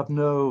 I have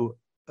no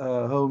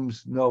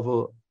Holmes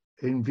novel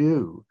in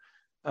view,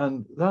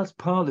 and that's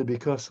partly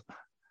because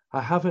I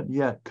haven't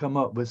yet come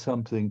up with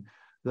something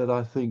that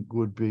I think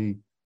would be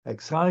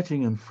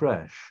exciting and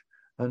fresh,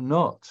 and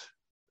not,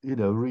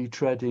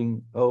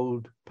 retreading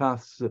old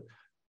paths that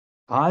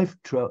I've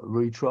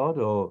retrod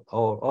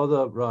or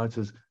other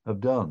writers have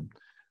done.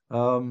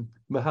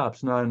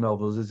 Perhaps 9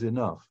 novels is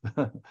enough,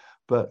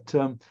 but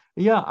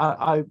yeah,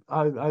 I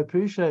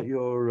appreciate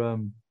your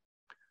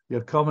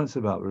comments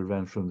about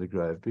Revenge from the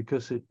Grave,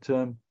 because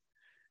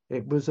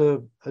it was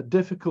a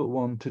difficult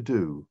one to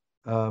do,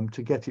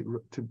 to get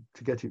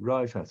it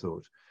right, I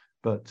thought.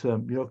 But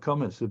your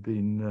comments have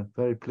been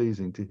very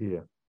pleasing to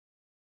hear.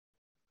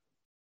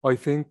 I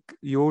think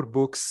your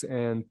books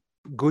and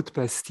good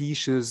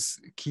pastiches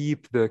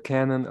keep the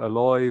canon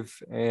alive,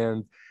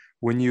 and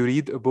when you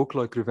read a book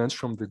like Revenge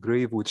from the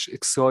Grave, which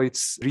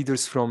excites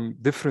readers from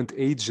different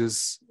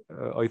ages,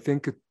 I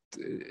think it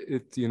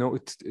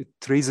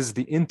raises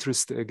the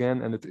interest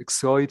again, and it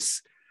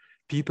excites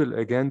people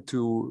again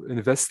to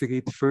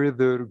investigate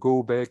further,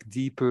 go back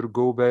deeper,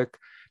 go back,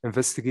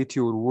 investigate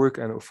your work,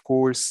 and of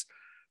course,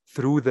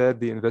 through that,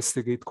 they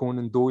investigate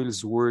Conan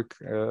Doyle's work.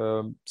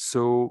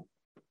 So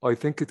I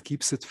think it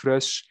keeps it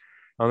fresh,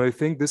 and I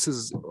think this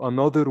is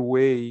another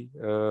way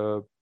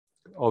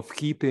of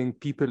keeping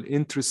people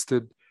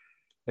interested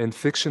in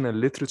fiction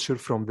and literature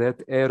from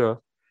that era.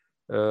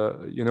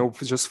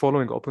 Just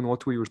following up on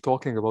what we were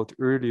talking about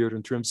earlier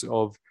in terms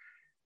of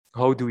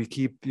how do we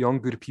keep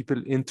younger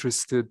people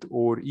interested,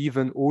 or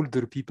even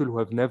older people who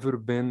have never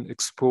been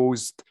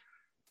exposed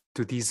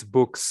to these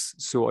books.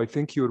 So I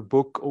think your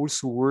book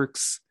also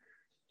works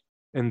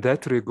in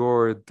that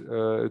regard.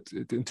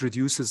 It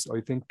introduces,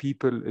 I think,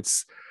 people.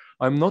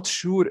 I'm not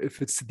sure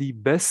if it's the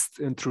best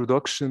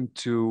introduction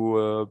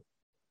to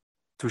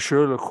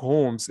Sherlock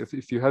Holmes.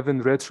 If you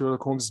haven't read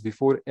Sherlock Holmes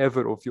before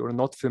ever, or if you're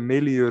not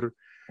familiar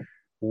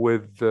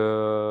with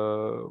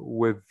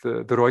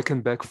the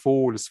Reichenbach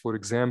Falls, for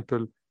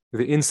example,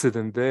 the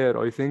incident there,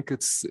 I think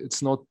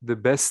it's not the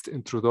best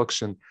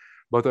introduction,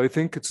 but I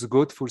think it's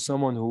good for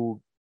someone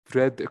who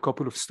read a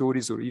couple of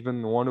stories or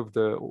even one of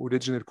the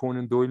original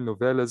Conan Doyle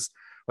novellas.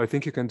 I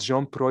think you can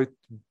jump right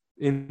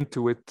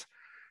into it.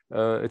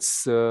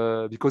 It's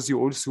because you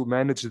also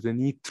manage the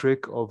neat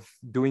trick of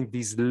doing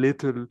these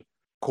little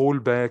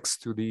callbacks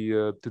to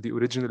the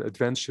original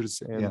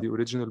adventures and the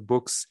original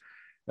books.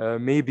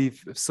 Maybe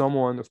if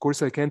someone, of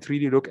course, I can't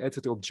really look at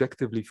it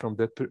objectively from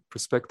that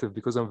perspective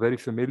because I'm very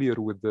familiar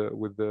with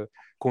the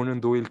Conan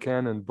Doyle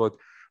canon. But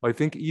I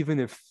think even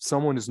if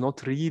someone is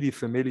not really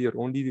familiar,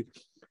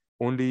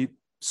 only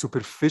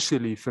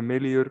superficially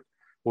familiar,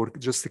 or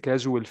just a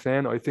casual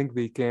fan, I think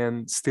they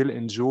can still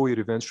enjoy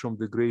Revenge from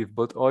the Grave.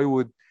 But I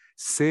would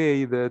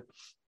say that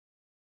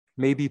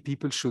maybe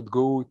people should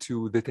go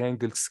to The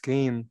Tangled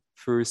Skein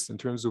first in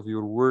terms of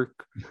your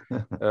work,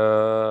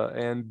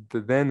 and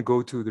then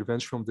go to The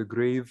Revenge from the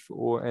Grave,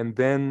 and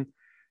then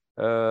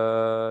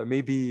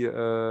maybe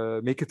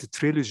make it a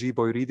trilogy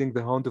by reading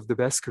The Hound of the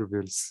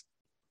Baskervilles.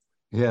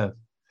 Yeah.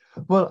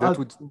 Well,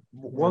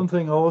 one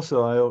thing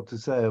also I ought to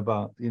say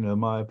about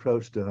my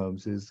approach to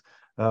Holmes is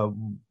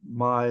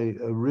my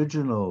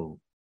original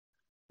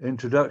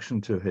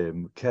introduction to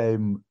him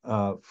came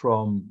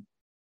from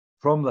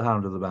The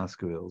Hound of the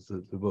Baskervilles,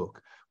 the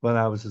book, when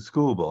I was a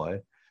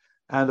schoolboy,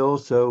 and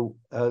also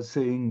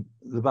seeing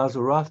the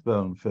Basil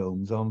Rathbone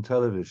films on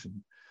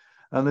television.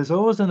 And there's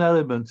always an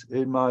element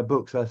in my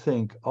books, I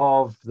think,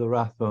 of the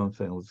Rathbone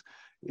films,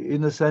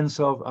 in the sense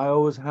of I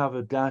always have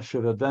a dash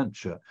of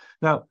adventure.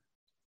 Now,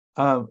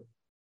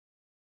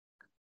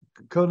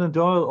 Conan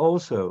Doyle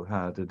also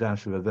had a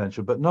dash of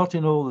adventure, but not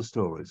in all the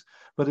stories.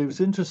 But it was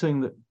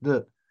interesting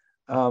that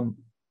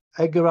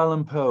Edgar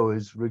Allan Poe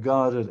is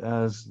regarded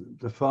as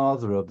the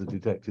father of the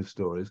detective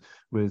stories,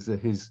 with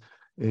his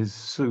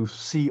sleuth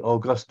C.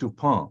 Auguste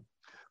Dupin,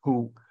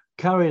 who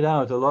carried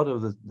out a lot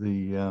of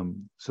the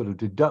sort of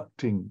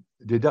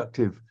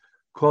deductive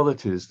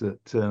qualities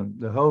that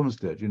the Holmes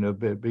did.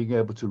 Being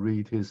able to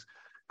read his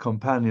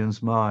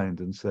companion's mind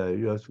and say,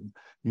 yes,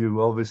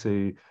 you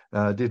obviously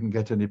didn't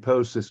get any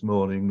post this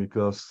morning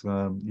because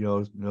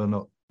you're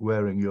not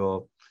wearing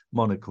your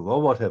monocle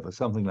or whatever,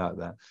 something like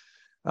that.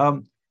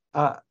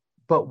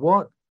 But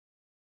what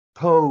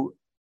Poe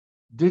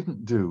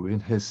didn't do in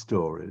his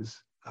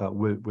stories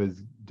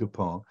with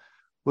Dupin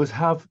was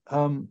have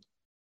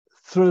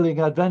thrilling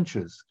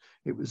adventures.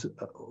 It was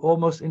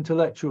almost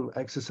intellectual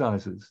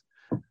exercises.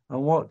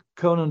 And what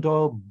Conan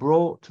Doyle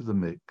brought to the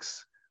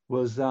mix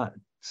was that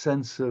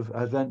sense of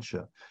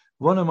adventure.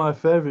 One of my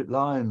favorite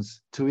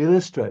lines to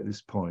illustrate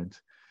this point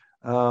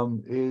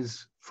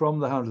is from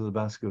The Hound of the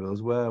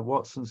Baskervilles, where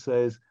Watson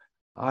says,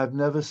 "I've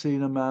never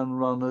seen a man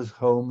run as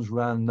Holmes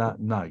ran that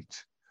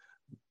night,"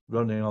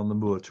 running on the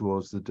moor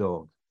towards the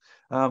dog.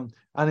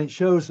 And it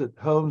shows that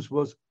Holmes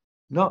was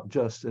not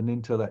just an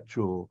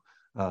intellectual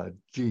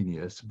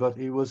genius, but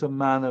he was a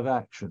man of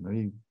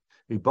action.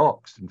 He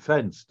boxed and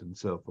fenced and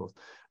so forth.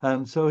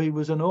 And so he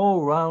was an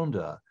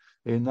all-rounder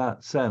in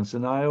that sense.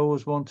 And I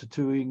always wanted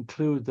to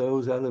include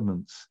those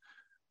elements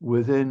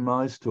within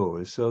my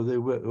stories. So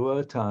there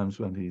were times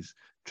when he's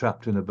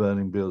trapped in a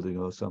burning building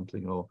or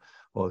something, or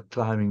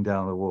climbing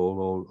down a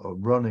wall, or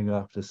running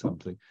after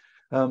something,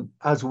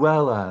 as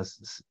well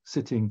as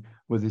sitting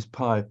with his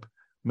pipe,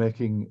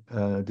 making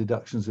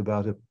deductions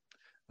about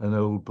an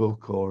old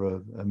book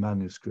or a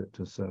manuscript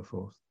and so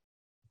forth.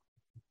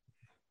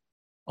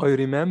 I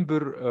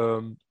remember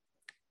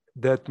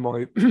that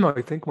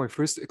I think my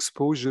first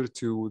exposure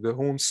to the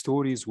Holmes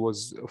stories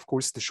was, of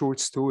course, the short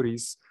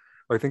stories.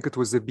 I think it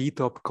was a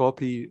beat-up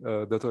copy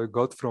that I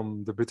got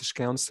from the British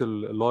Council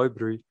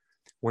Library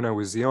when I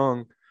was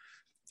young.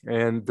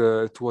 And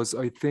it was,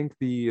 I think,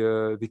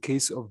 the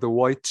case of the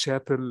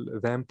Whitechapel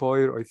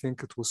Vampire, I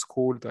think it was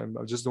called. I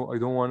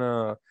don't want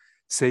to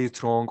say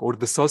it wrong. Or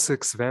the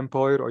Sussex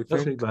Vampire, I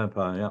think. Sussex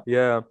Vampire, yeah.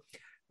 Yeah.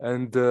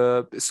 And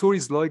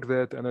stories like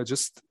that. And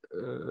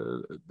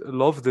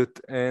loved it.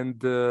 And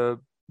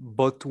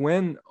but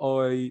when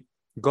I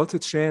got a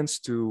chance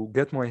to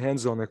get my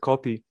hands on a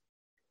copy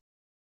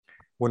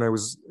when I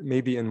was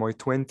maybe in my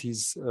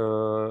 20s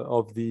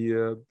of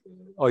the,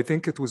 I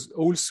think it was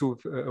also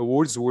a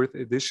Wordsworth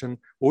edition,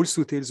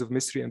 also Tales of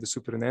Mystery and the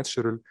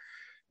Supernatural,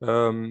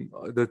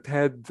 that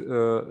had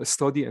a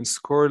study in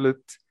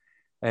Scarlet,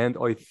 and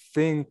I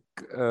think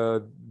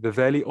The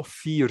Valley of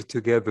Fear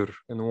together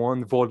in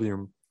one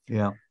volume.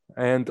 Yeah.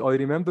 And I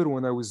remember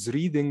when I was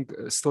reading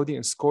Study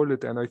in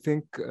Scarlet, and I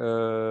think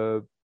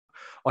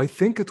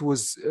it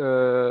was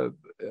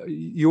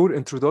your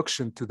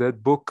introduction to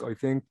that book, I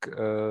think,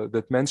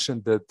 that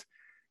mentioned that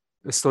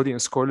A Study in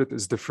Scarlet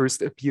is the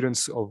first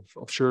appearance of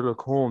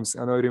Sherlock Holmes.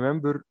 And I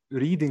remember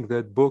reading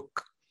that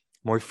book,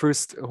 my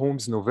first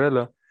Holmes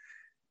novella,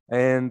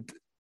 and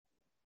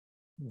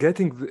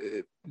getting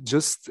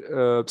just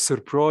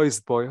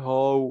surprised by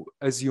how,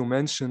 as you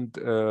mentioned,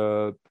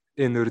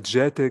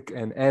 energetic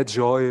and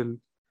agile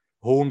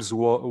Holmes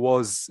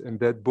was in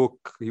that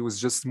book. He was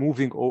just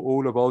moving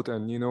all about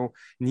and, you know,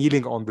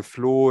 kneeling on the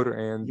floor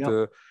and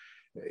Yep.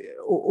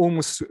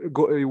 almost,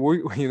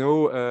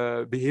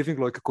 behaving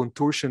like a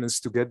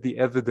contortionist to get the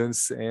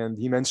evidence. And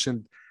he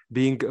mentioned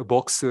being a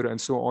boxer and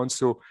so on.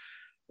 So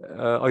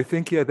I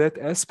think, yeah, that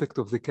aspect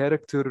of the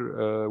character,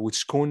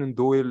 which Conan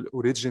Doyle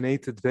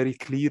originated very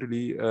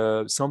clearly,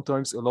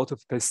 sometimes a lot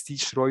of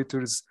pastiche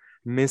writers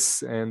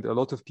miss, and a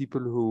lot of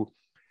people who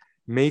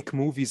make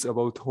movies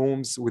about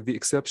Holmes, with the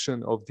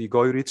exception of the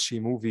Guy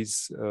Ritchie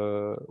movies,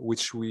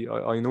 which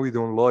I know you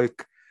don't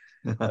like.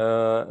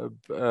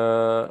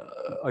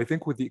 I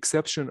think with the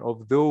exception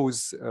of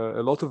those,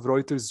 a lot of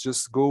writers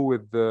just go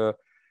with the,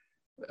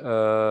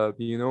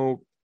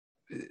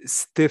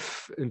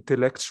 stiff,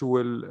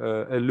 intellectual,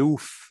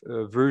 aloof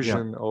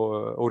version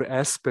or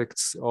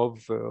aspects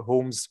of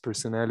Holmes'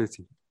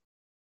 personality.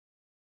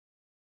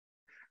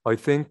 I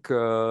think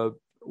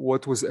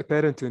what was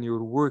apparent in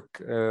your work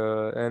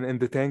and in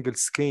the Tangled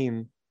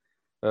Skein,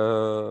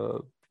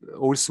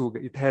 also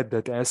it had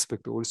that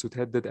aspect, also it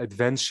had that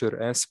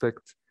adventure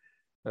aspect,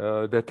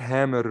 that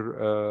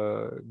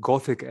hammer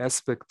gothic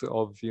aspect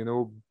of,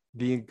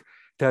 being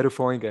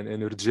terrifying and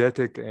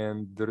energetic,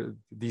 and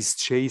these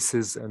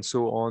chases and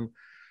so on.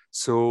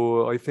 So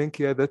I think,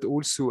 yeah, that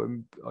also,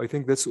 I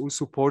think that's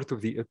also part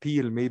of the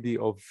appeal maybe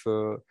of,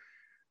 or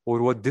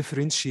what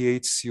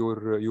differentiates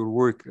your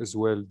work as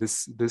well,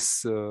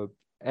 this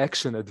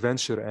action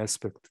adventure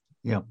aspect.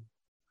 Yeah.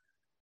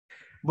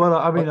 Well,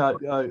 I mean,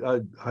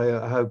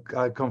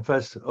 I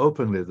confess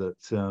openly that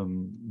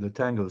the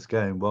Tangled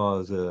Skein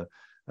was a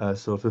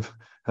sort of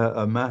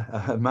a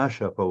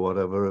mashup or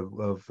whatever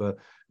of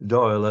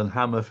Doyle and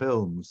Hammer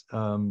films,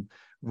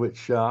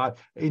 which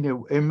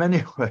in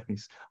many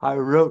ways I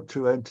wrote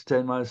to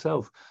entertain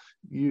myself.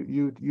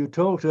 You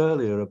talked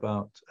earlier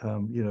about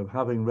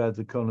having read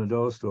the Conan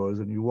Doyle stories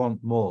and you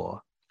want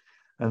more,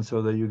 and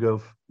so there you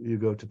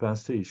go to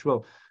pastiche.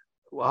 Well,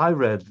 I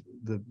read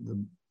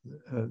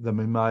them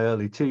in my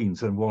early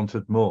teens and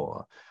wanted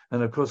more,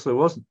 and of course there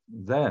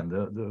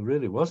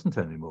really wasn't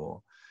any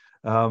more,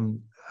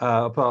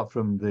 apart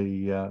from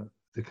the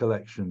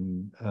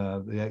collection,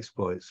 the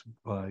exploits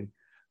by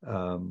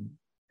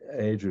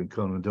Adrian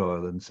Conan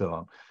Doyle and so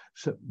on.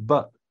 So,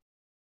 but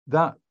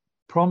that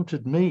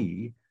prompted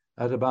me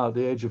at about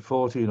the age of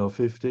 14 or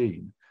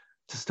 15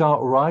 to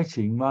start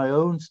writing my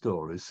own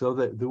stories, so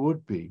that there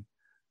would be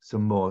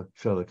some more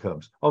Sherlock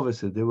Holmes.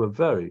 Obviously, they were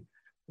very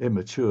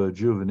immature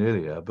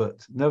juvenilia,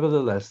 but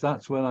nevertheless,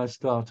 that's when I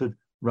started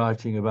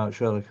writing about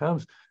Sherlock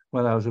Holmes,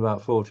 when I was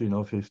about 14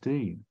 or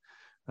 15.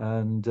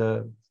 And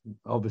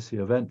obviously,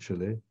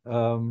 eventually,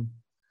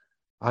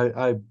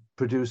 I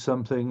produced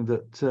something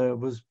that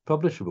was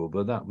publishable,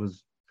 but that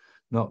was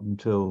not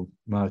until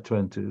my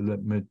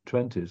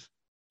mid-20s.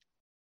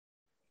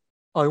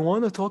 I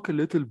want to talk a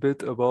little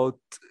bit about,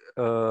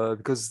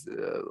 because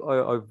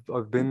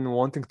I've been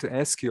wanting to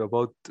ask you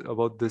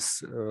about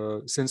this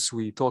since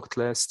we talked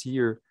last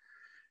year,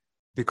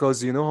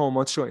 because you know how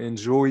much I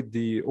enjoyed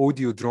the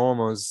audio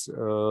dramas,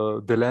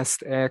 The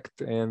Last Act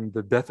and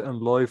The Death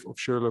and Life of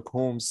Sherlock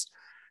Holmes,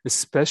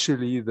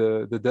 especially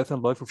the Death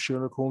and Life of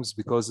Sherlock Holmes,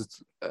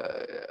 because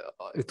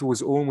it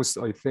was almost,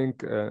 I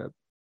think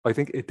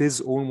it is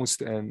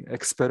almost an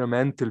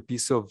experimental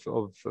piece of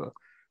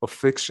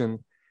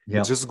fiction.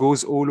 Yeah. It just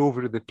goes all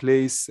over the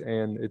place,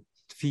 and it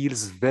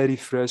feels very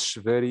fresh,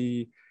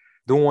 very,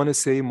 don't want to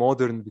say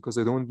modern, because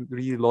I don't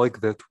really like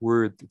that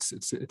word.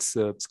 It's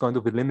kind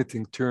of a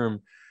limiting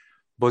term,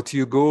 but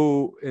you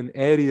go in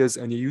areas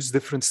and you use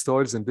different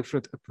styles and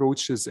different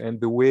approaches, and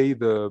the way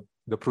the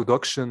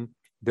production,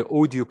 the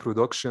audio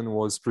production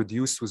was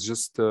produced was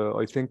just,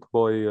 I think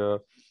by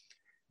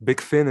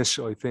Big Finish,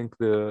 I think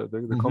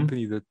the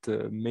company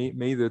that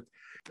made it.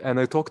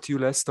 And I talked to you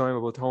last time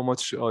about how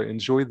much I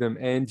enjoy them,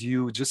 and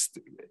you just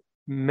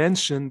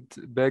mentioned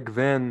back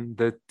then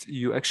that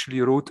you actually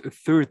wrote a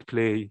third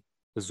play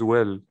as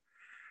well.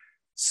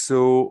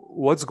 So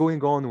what's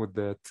going on with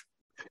that?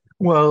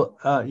 Well,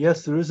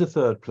 yes, there is a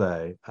third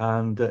play,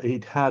 and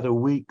it had a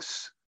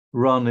week's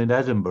run in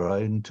Edinburgh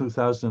in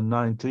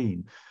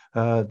 2019,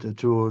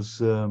 towards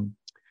the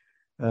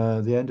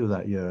end of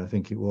that year, I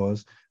think it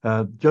was,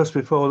 just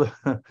before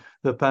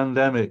the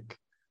pandemic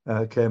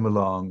came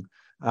along.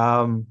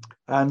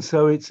 And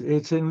so it's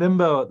in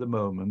limbo at the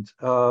moment,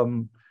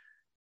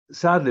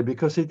 sadly,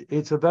 because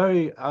it's a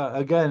very,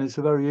 again, it's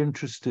a very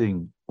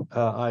interesting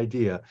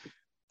idea.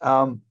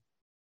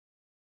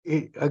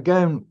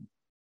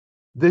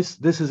 This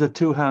is a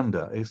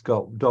two-hander. It's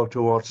got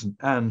Dr. Watson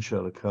and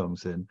Sherlock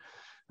Holmes in.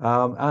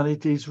 And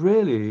it is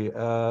really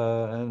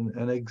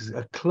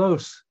a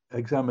close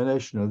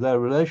examination of their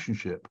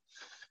relationship.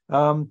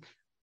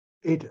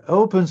 It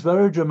opens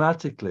very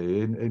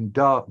dramatically in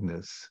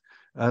darkness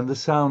and the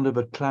sound of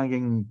a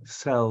clanging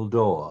cell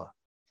door.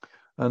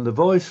 And the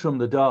voice from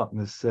the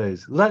darkness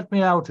says, "Let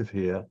me out of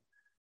here.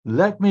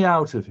 Let me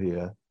out of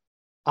here.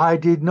 I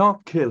did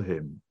not kill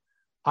him.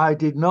 I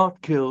did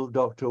not kill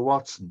Dr.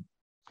 Watson."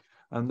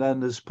 And then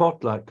the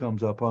spotlight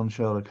comes up on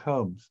Sherlock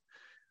Holmes.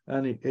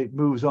 And it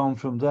moves on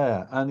from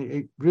there. And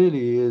it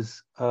really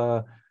is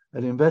an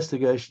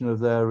investigation of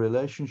their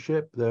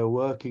relationship, their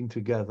working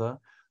together,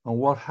 and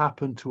what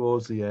happened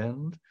towards the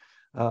end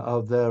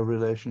of their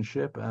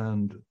relationship.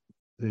 And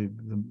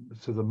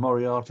so the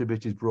Moriarty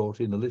bit is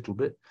brought in a little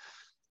bit.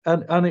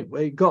 And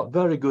it got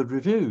very good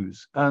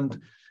reviews.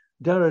 And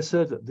dare I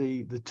say that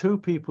the two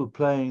people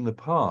playing the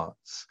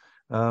parts,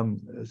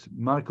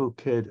 Michael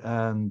Davies,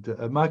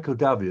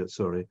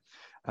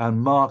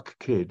 and Mark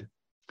Kidd,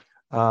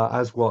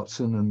 as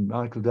Watson and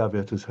Michael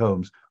Davies as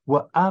Holmes,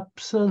 were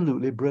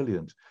absolutely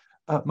brilliant.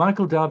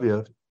 Michael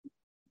Davies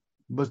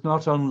was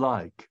not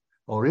unlike,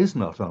 or is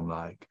not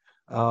unlike,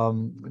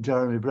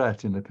 Jeremy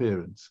Brett in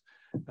appearance,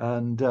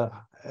 and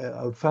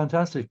a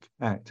fantastic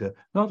actor,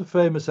 not a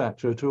famous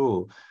actor at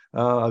all,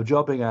 a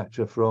jobbing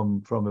actor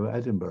from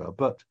Edinburgh,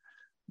 but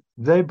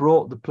they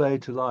brought the play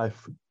to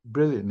life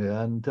brilliantly,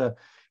 and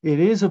it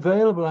is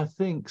available, I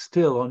think,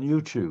 still on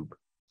YouTube.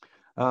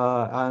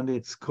 And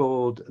it's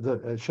called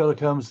Sherlock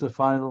Holmes: The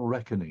Final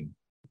Reckoning.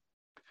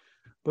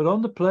 But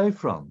on the play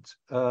front,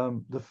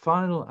 the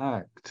final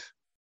act,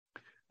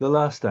 the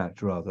last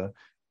act rather,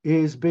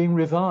 is being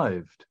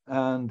revived,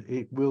 and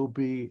it will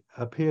be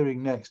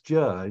appearing next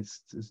year. It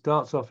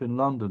starts off in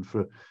London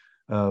for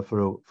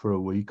a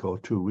week or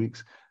 2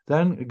 weeks,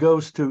 then it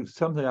goes to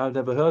something I've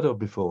never heard of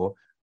before,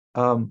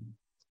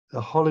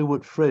 the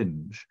Hollywood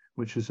Fringe,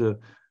 which is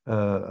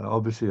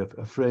obviously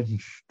a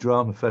fringe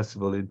drama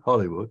festival in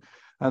Hollywood,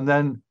 and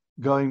then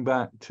going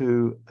back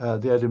to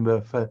the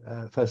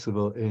Edinburgh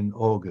Festival in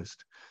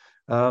August.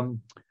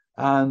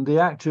 And the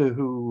actor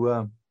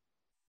who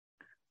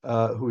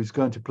is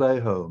going to play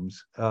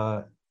Holmes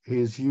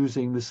is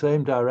using the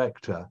same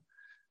director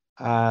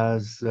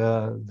as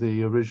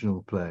the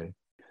original play.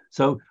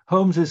 So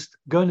Holmes is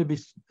going to be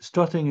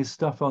strutting his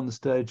stuff on the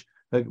stage,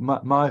 like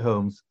my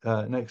Holmes,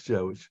 next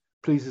year, which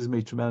pleases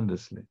me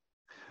tremendously.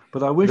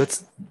 But I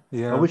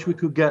wish we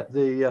could get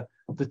the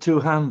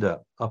two-hander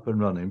up and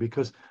running,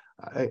 because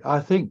I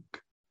think,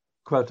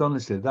 quite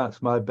honestly,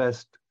 that's my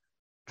best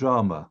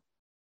drama.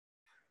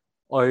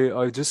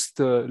 I just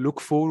look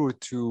forward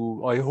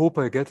to, I hope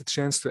I get a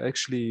chance to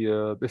actually,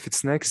 if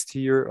it's next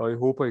year, I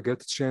hope I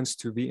get a chance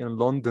to be in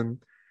London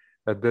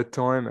at that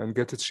time and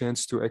get a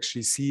chance to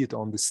actually see it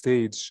on the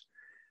stage.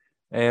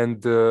 And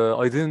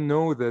I didn't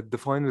know that The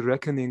Final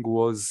Reckoning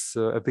was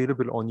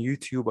available on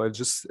YouTube. I'll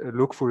just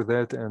look for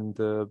that and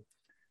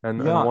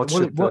watch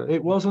it.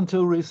 It was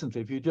until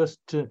recently. If you just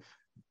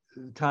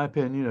type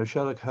in,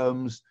 Sherlock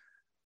Holmes,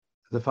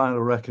 The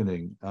Final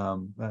Reckoning,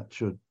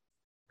 that you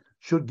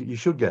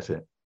should get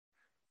it.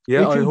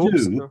 Yeah, I hope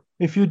so.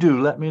 If you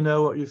do, let me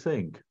know what you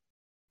think.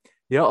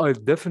 Yeah, I'll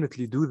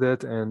definitely do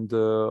that, and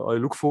I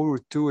look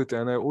forward to it.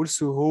 And I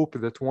also hope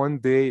that one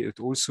day it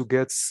also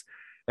gets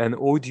an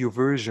audio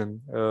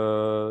version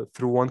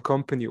through one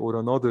company or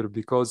another,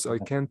 because I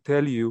can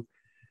tell you,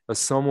 as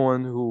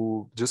someone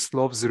who just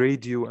loves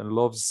radio and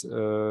loves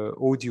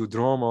audio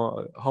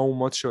drama, how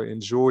much I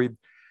enjoyed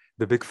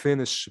the Big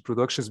Finish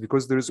productions,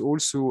 because there is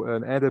also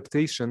an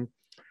adaptation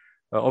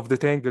of The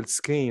Tangled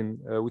Skein,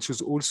 which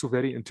is also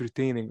very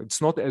entertaining.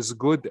 It's not as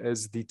good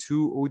as the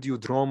two audio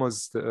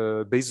dramas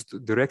based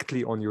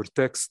directly on your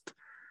text,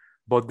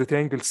 but The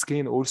Tangled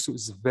Skein also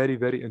is very,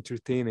 very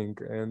entertaining.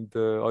 And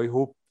I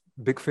hope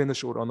Big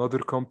Finish or another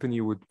company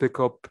would pick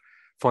up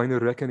Final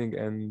Reckoning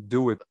and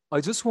do it.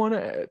 I just want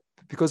to,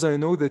 because I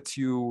know that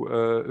you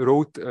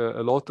wrote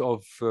a lot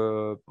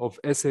of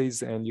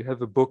essays, and you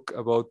have a book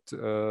about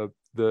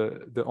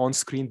the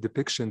on-screen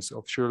depictions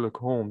of Sherlock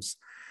Holmes.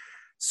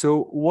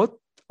 So what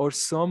are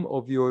some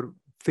of your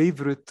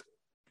favorite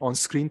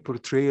on-screen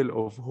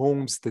portrayal of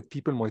Holmes that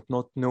people might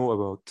not know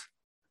about?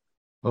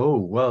 Oh,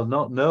 well,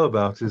 not know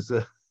about is...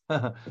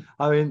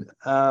 I mean,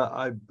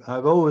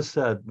 I've always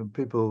said, when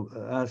people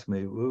ask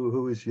me,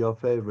 who is your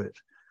favorite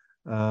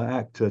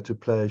actor to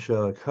play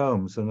Sherlock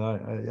Holmes? And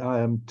I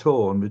am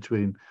torn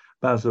between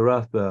Basil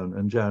Rathbone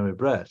and Jeremy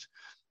Brett,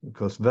 of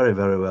course, very,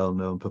 very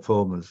well-known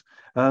performers.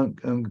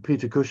 And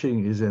Peter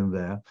Cushing is in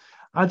there.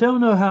 I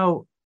don't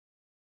know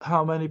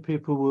how many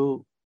people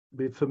will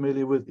be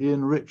familiar with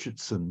Ian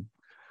Richardson,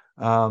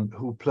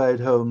 who played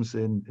Holmes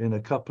in a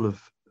couple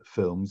of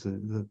films,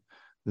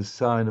 the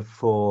Sign of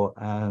Four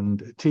and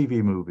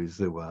TV movies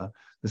there were,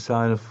 The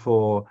Sign of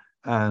Four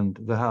and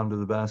The Hound of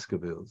the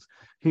Baskervilles.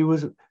 He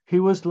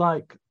was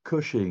like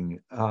Cushing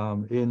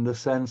in the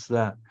sense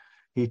that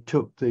he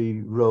took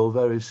the role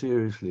very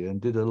seriously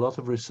and did a lot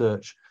of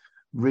research,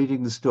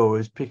 reading the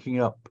stories, picking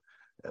up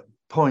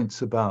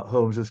points about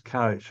Holmes's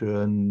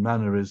character and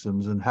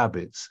mannerisms and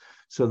habits,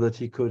 so that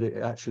he could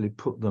actually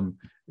put them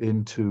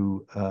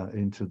into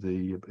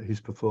his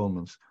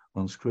performance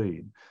on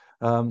screen.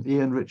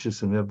 Ian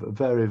Richardson, a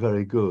very,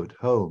 very good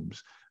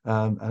Holmes,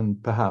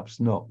 and perhaps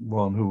not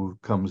one who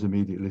comes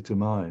immediately to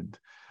mind.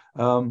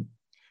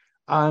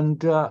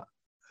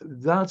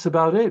 That's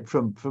about it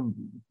from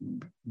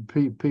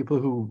people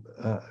who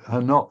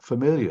are not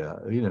familiar.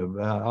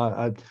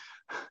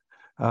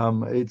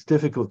 It's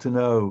difficult to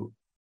know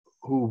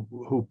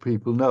who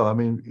people know. I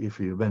mean, if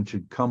you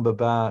mentioned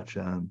Cumberbatch,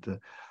 and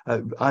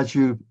as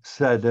you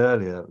said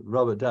earlier,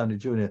 Robert Downey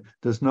Jr.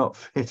 does not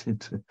fit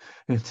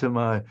into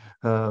my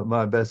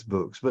my best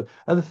books. But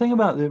the thing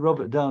about the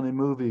Robert Downey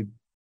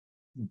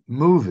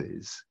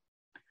movies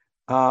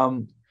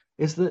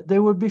is that they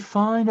would be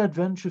fine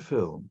adventure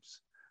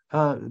films,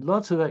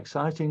 lots of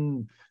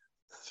exciting,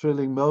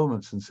 thrilling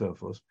moments and so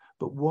forth.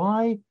 But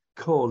why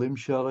call him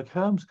Sherlock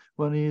Holmes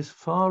when he is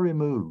far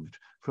removed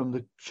from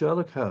the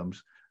Sherlock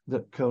Holmes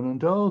that Conan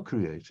Doyle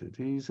created?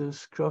 He's a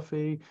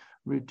scruffy,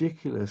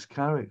 ridiculous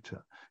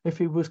character. If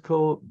he was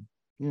called,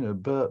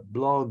 Bert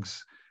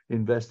Bloggs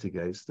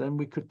Investigates, then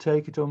we could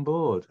take it on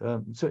board.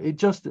 So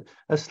it's just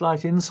a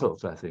slight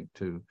insult, I think,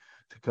 to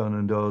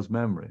Conan Doyle's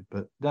memory.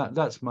 But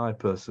that's my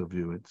personal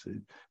view.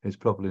 It's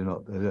probably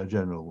not a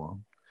general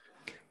one.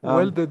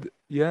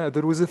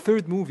 There was a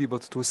third movie,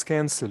 but it was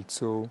cancelled.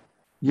 So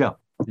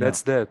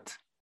that's that.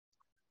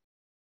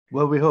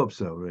 Well, we hope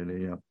so,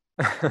 really. Yeah.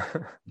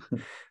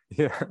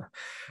 Yeah.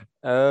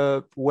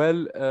 I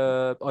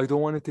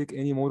don't want to take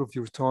any more of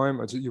your time.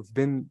 You've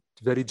been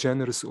very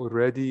generous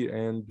already.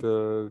 And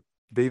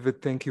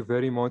David, thank you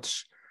very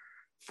much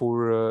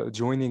for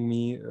joining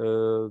me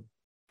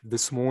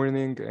this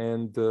morning.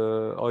 And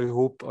I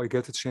hope I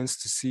get a chance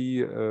to see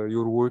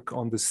your work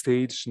on the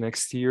stage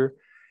next year.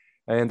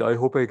 And I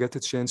hope I get a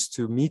chance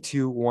to meet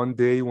you one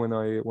day when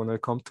I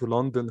come to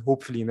London,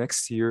 hopefully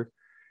next year,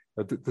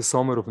 the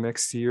summer of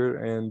next year.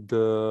 And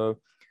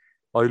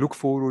I look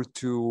forward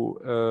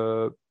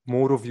to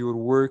more of your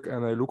work,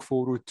 and I look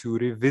forward to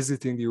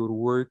revisiting your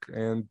work,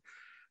 and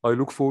I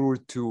look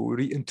forward to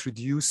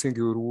reintroducing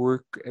your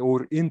work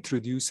or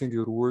introducing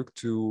your work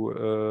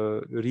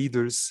to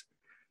readers.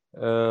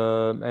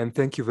 And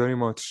thank you very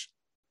much.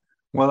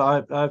 Well, I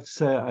have to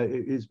say,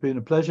 it's been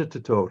a pleasure to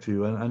talk to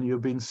you, and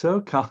you've been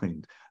so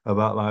kind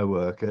about my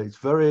work. It's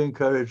very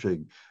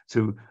encouraging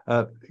to,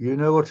 you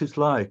know what it's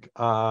like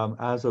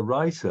as a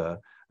writer.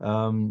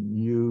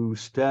 You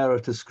stare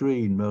at a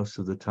screen most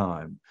of the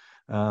time,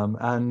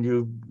 and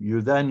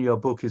then your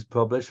book is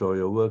published or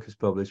your work is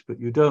published, but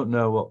you don't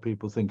know what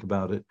people think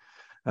about it.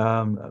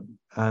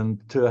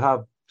 And to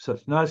have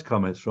such nice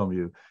comments from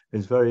you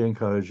is very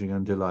encouraging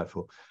and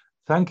delightful.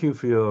 Thank you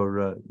for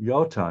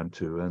your time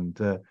too,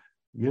 and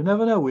you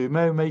never know, we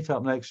may meet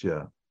up next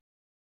year.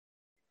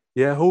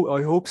 Yeah,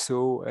 I hope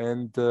so.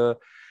 And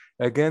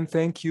again,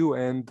 thank you.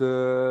 And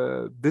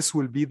this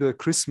will be the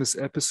Christmas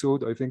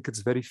episode. I think it's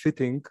very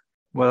fitting.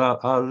 Well,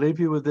 I'll leave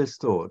you with this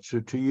thought.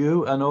 So to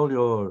you and all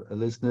your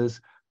listeners,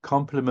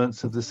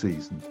 compliments of the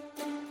season.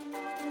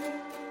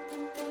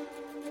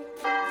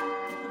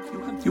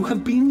 You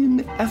have been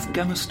in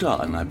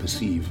Afghanistan, I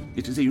perceive.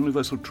 It is a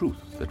universal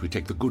truth that we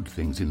take the good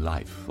things in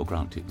life for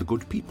granted, the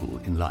good people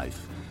in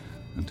life,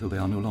 until they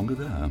are no longer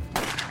there.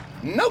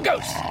 No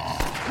ghosts!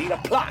 Need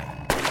apply!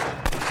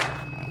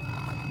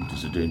 It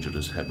is a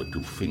dangerous habit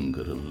to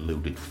finger a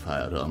loaded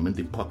firearm in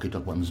the pocket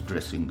of one's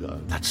dressing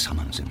gown. That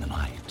summons in the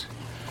night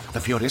the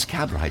furious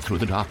cab ride through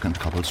the darkened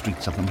cobbled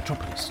streets of the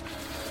metropolis,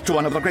 to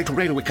one of the great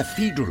railway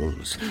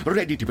cathedrals,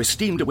 ready to be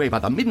steamed away by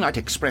the midnight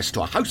express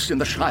to a house in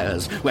the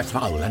Shires where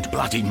foul and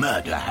bloody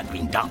murder had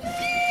been done.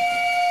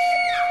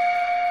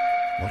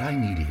 What I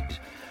needed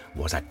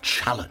was a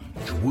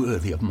challenge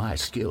worthy of my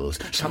skills,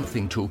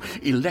 something to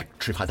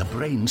electrify the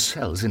brain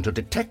cells into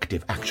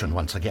detective action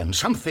once again,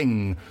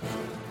 something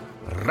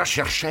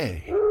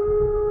recherché.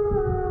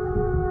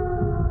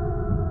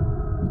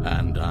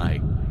 And I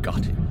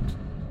got it.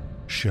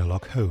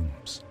 Sherlock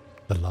Holmes,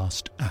 The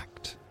Last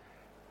Act.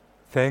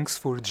 Thanks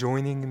for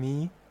joining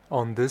me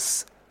on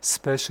this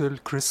special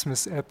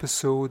Christmas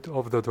episode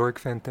of the Dark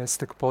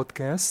Fantastic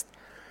Podcast.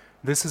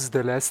 This is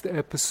the last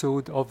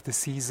episode of the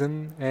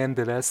season and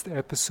the last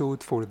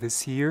episode for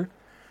this year.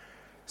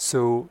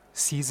 So,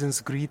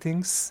 season's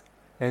greetings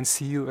and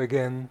see you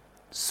again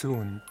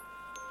soon.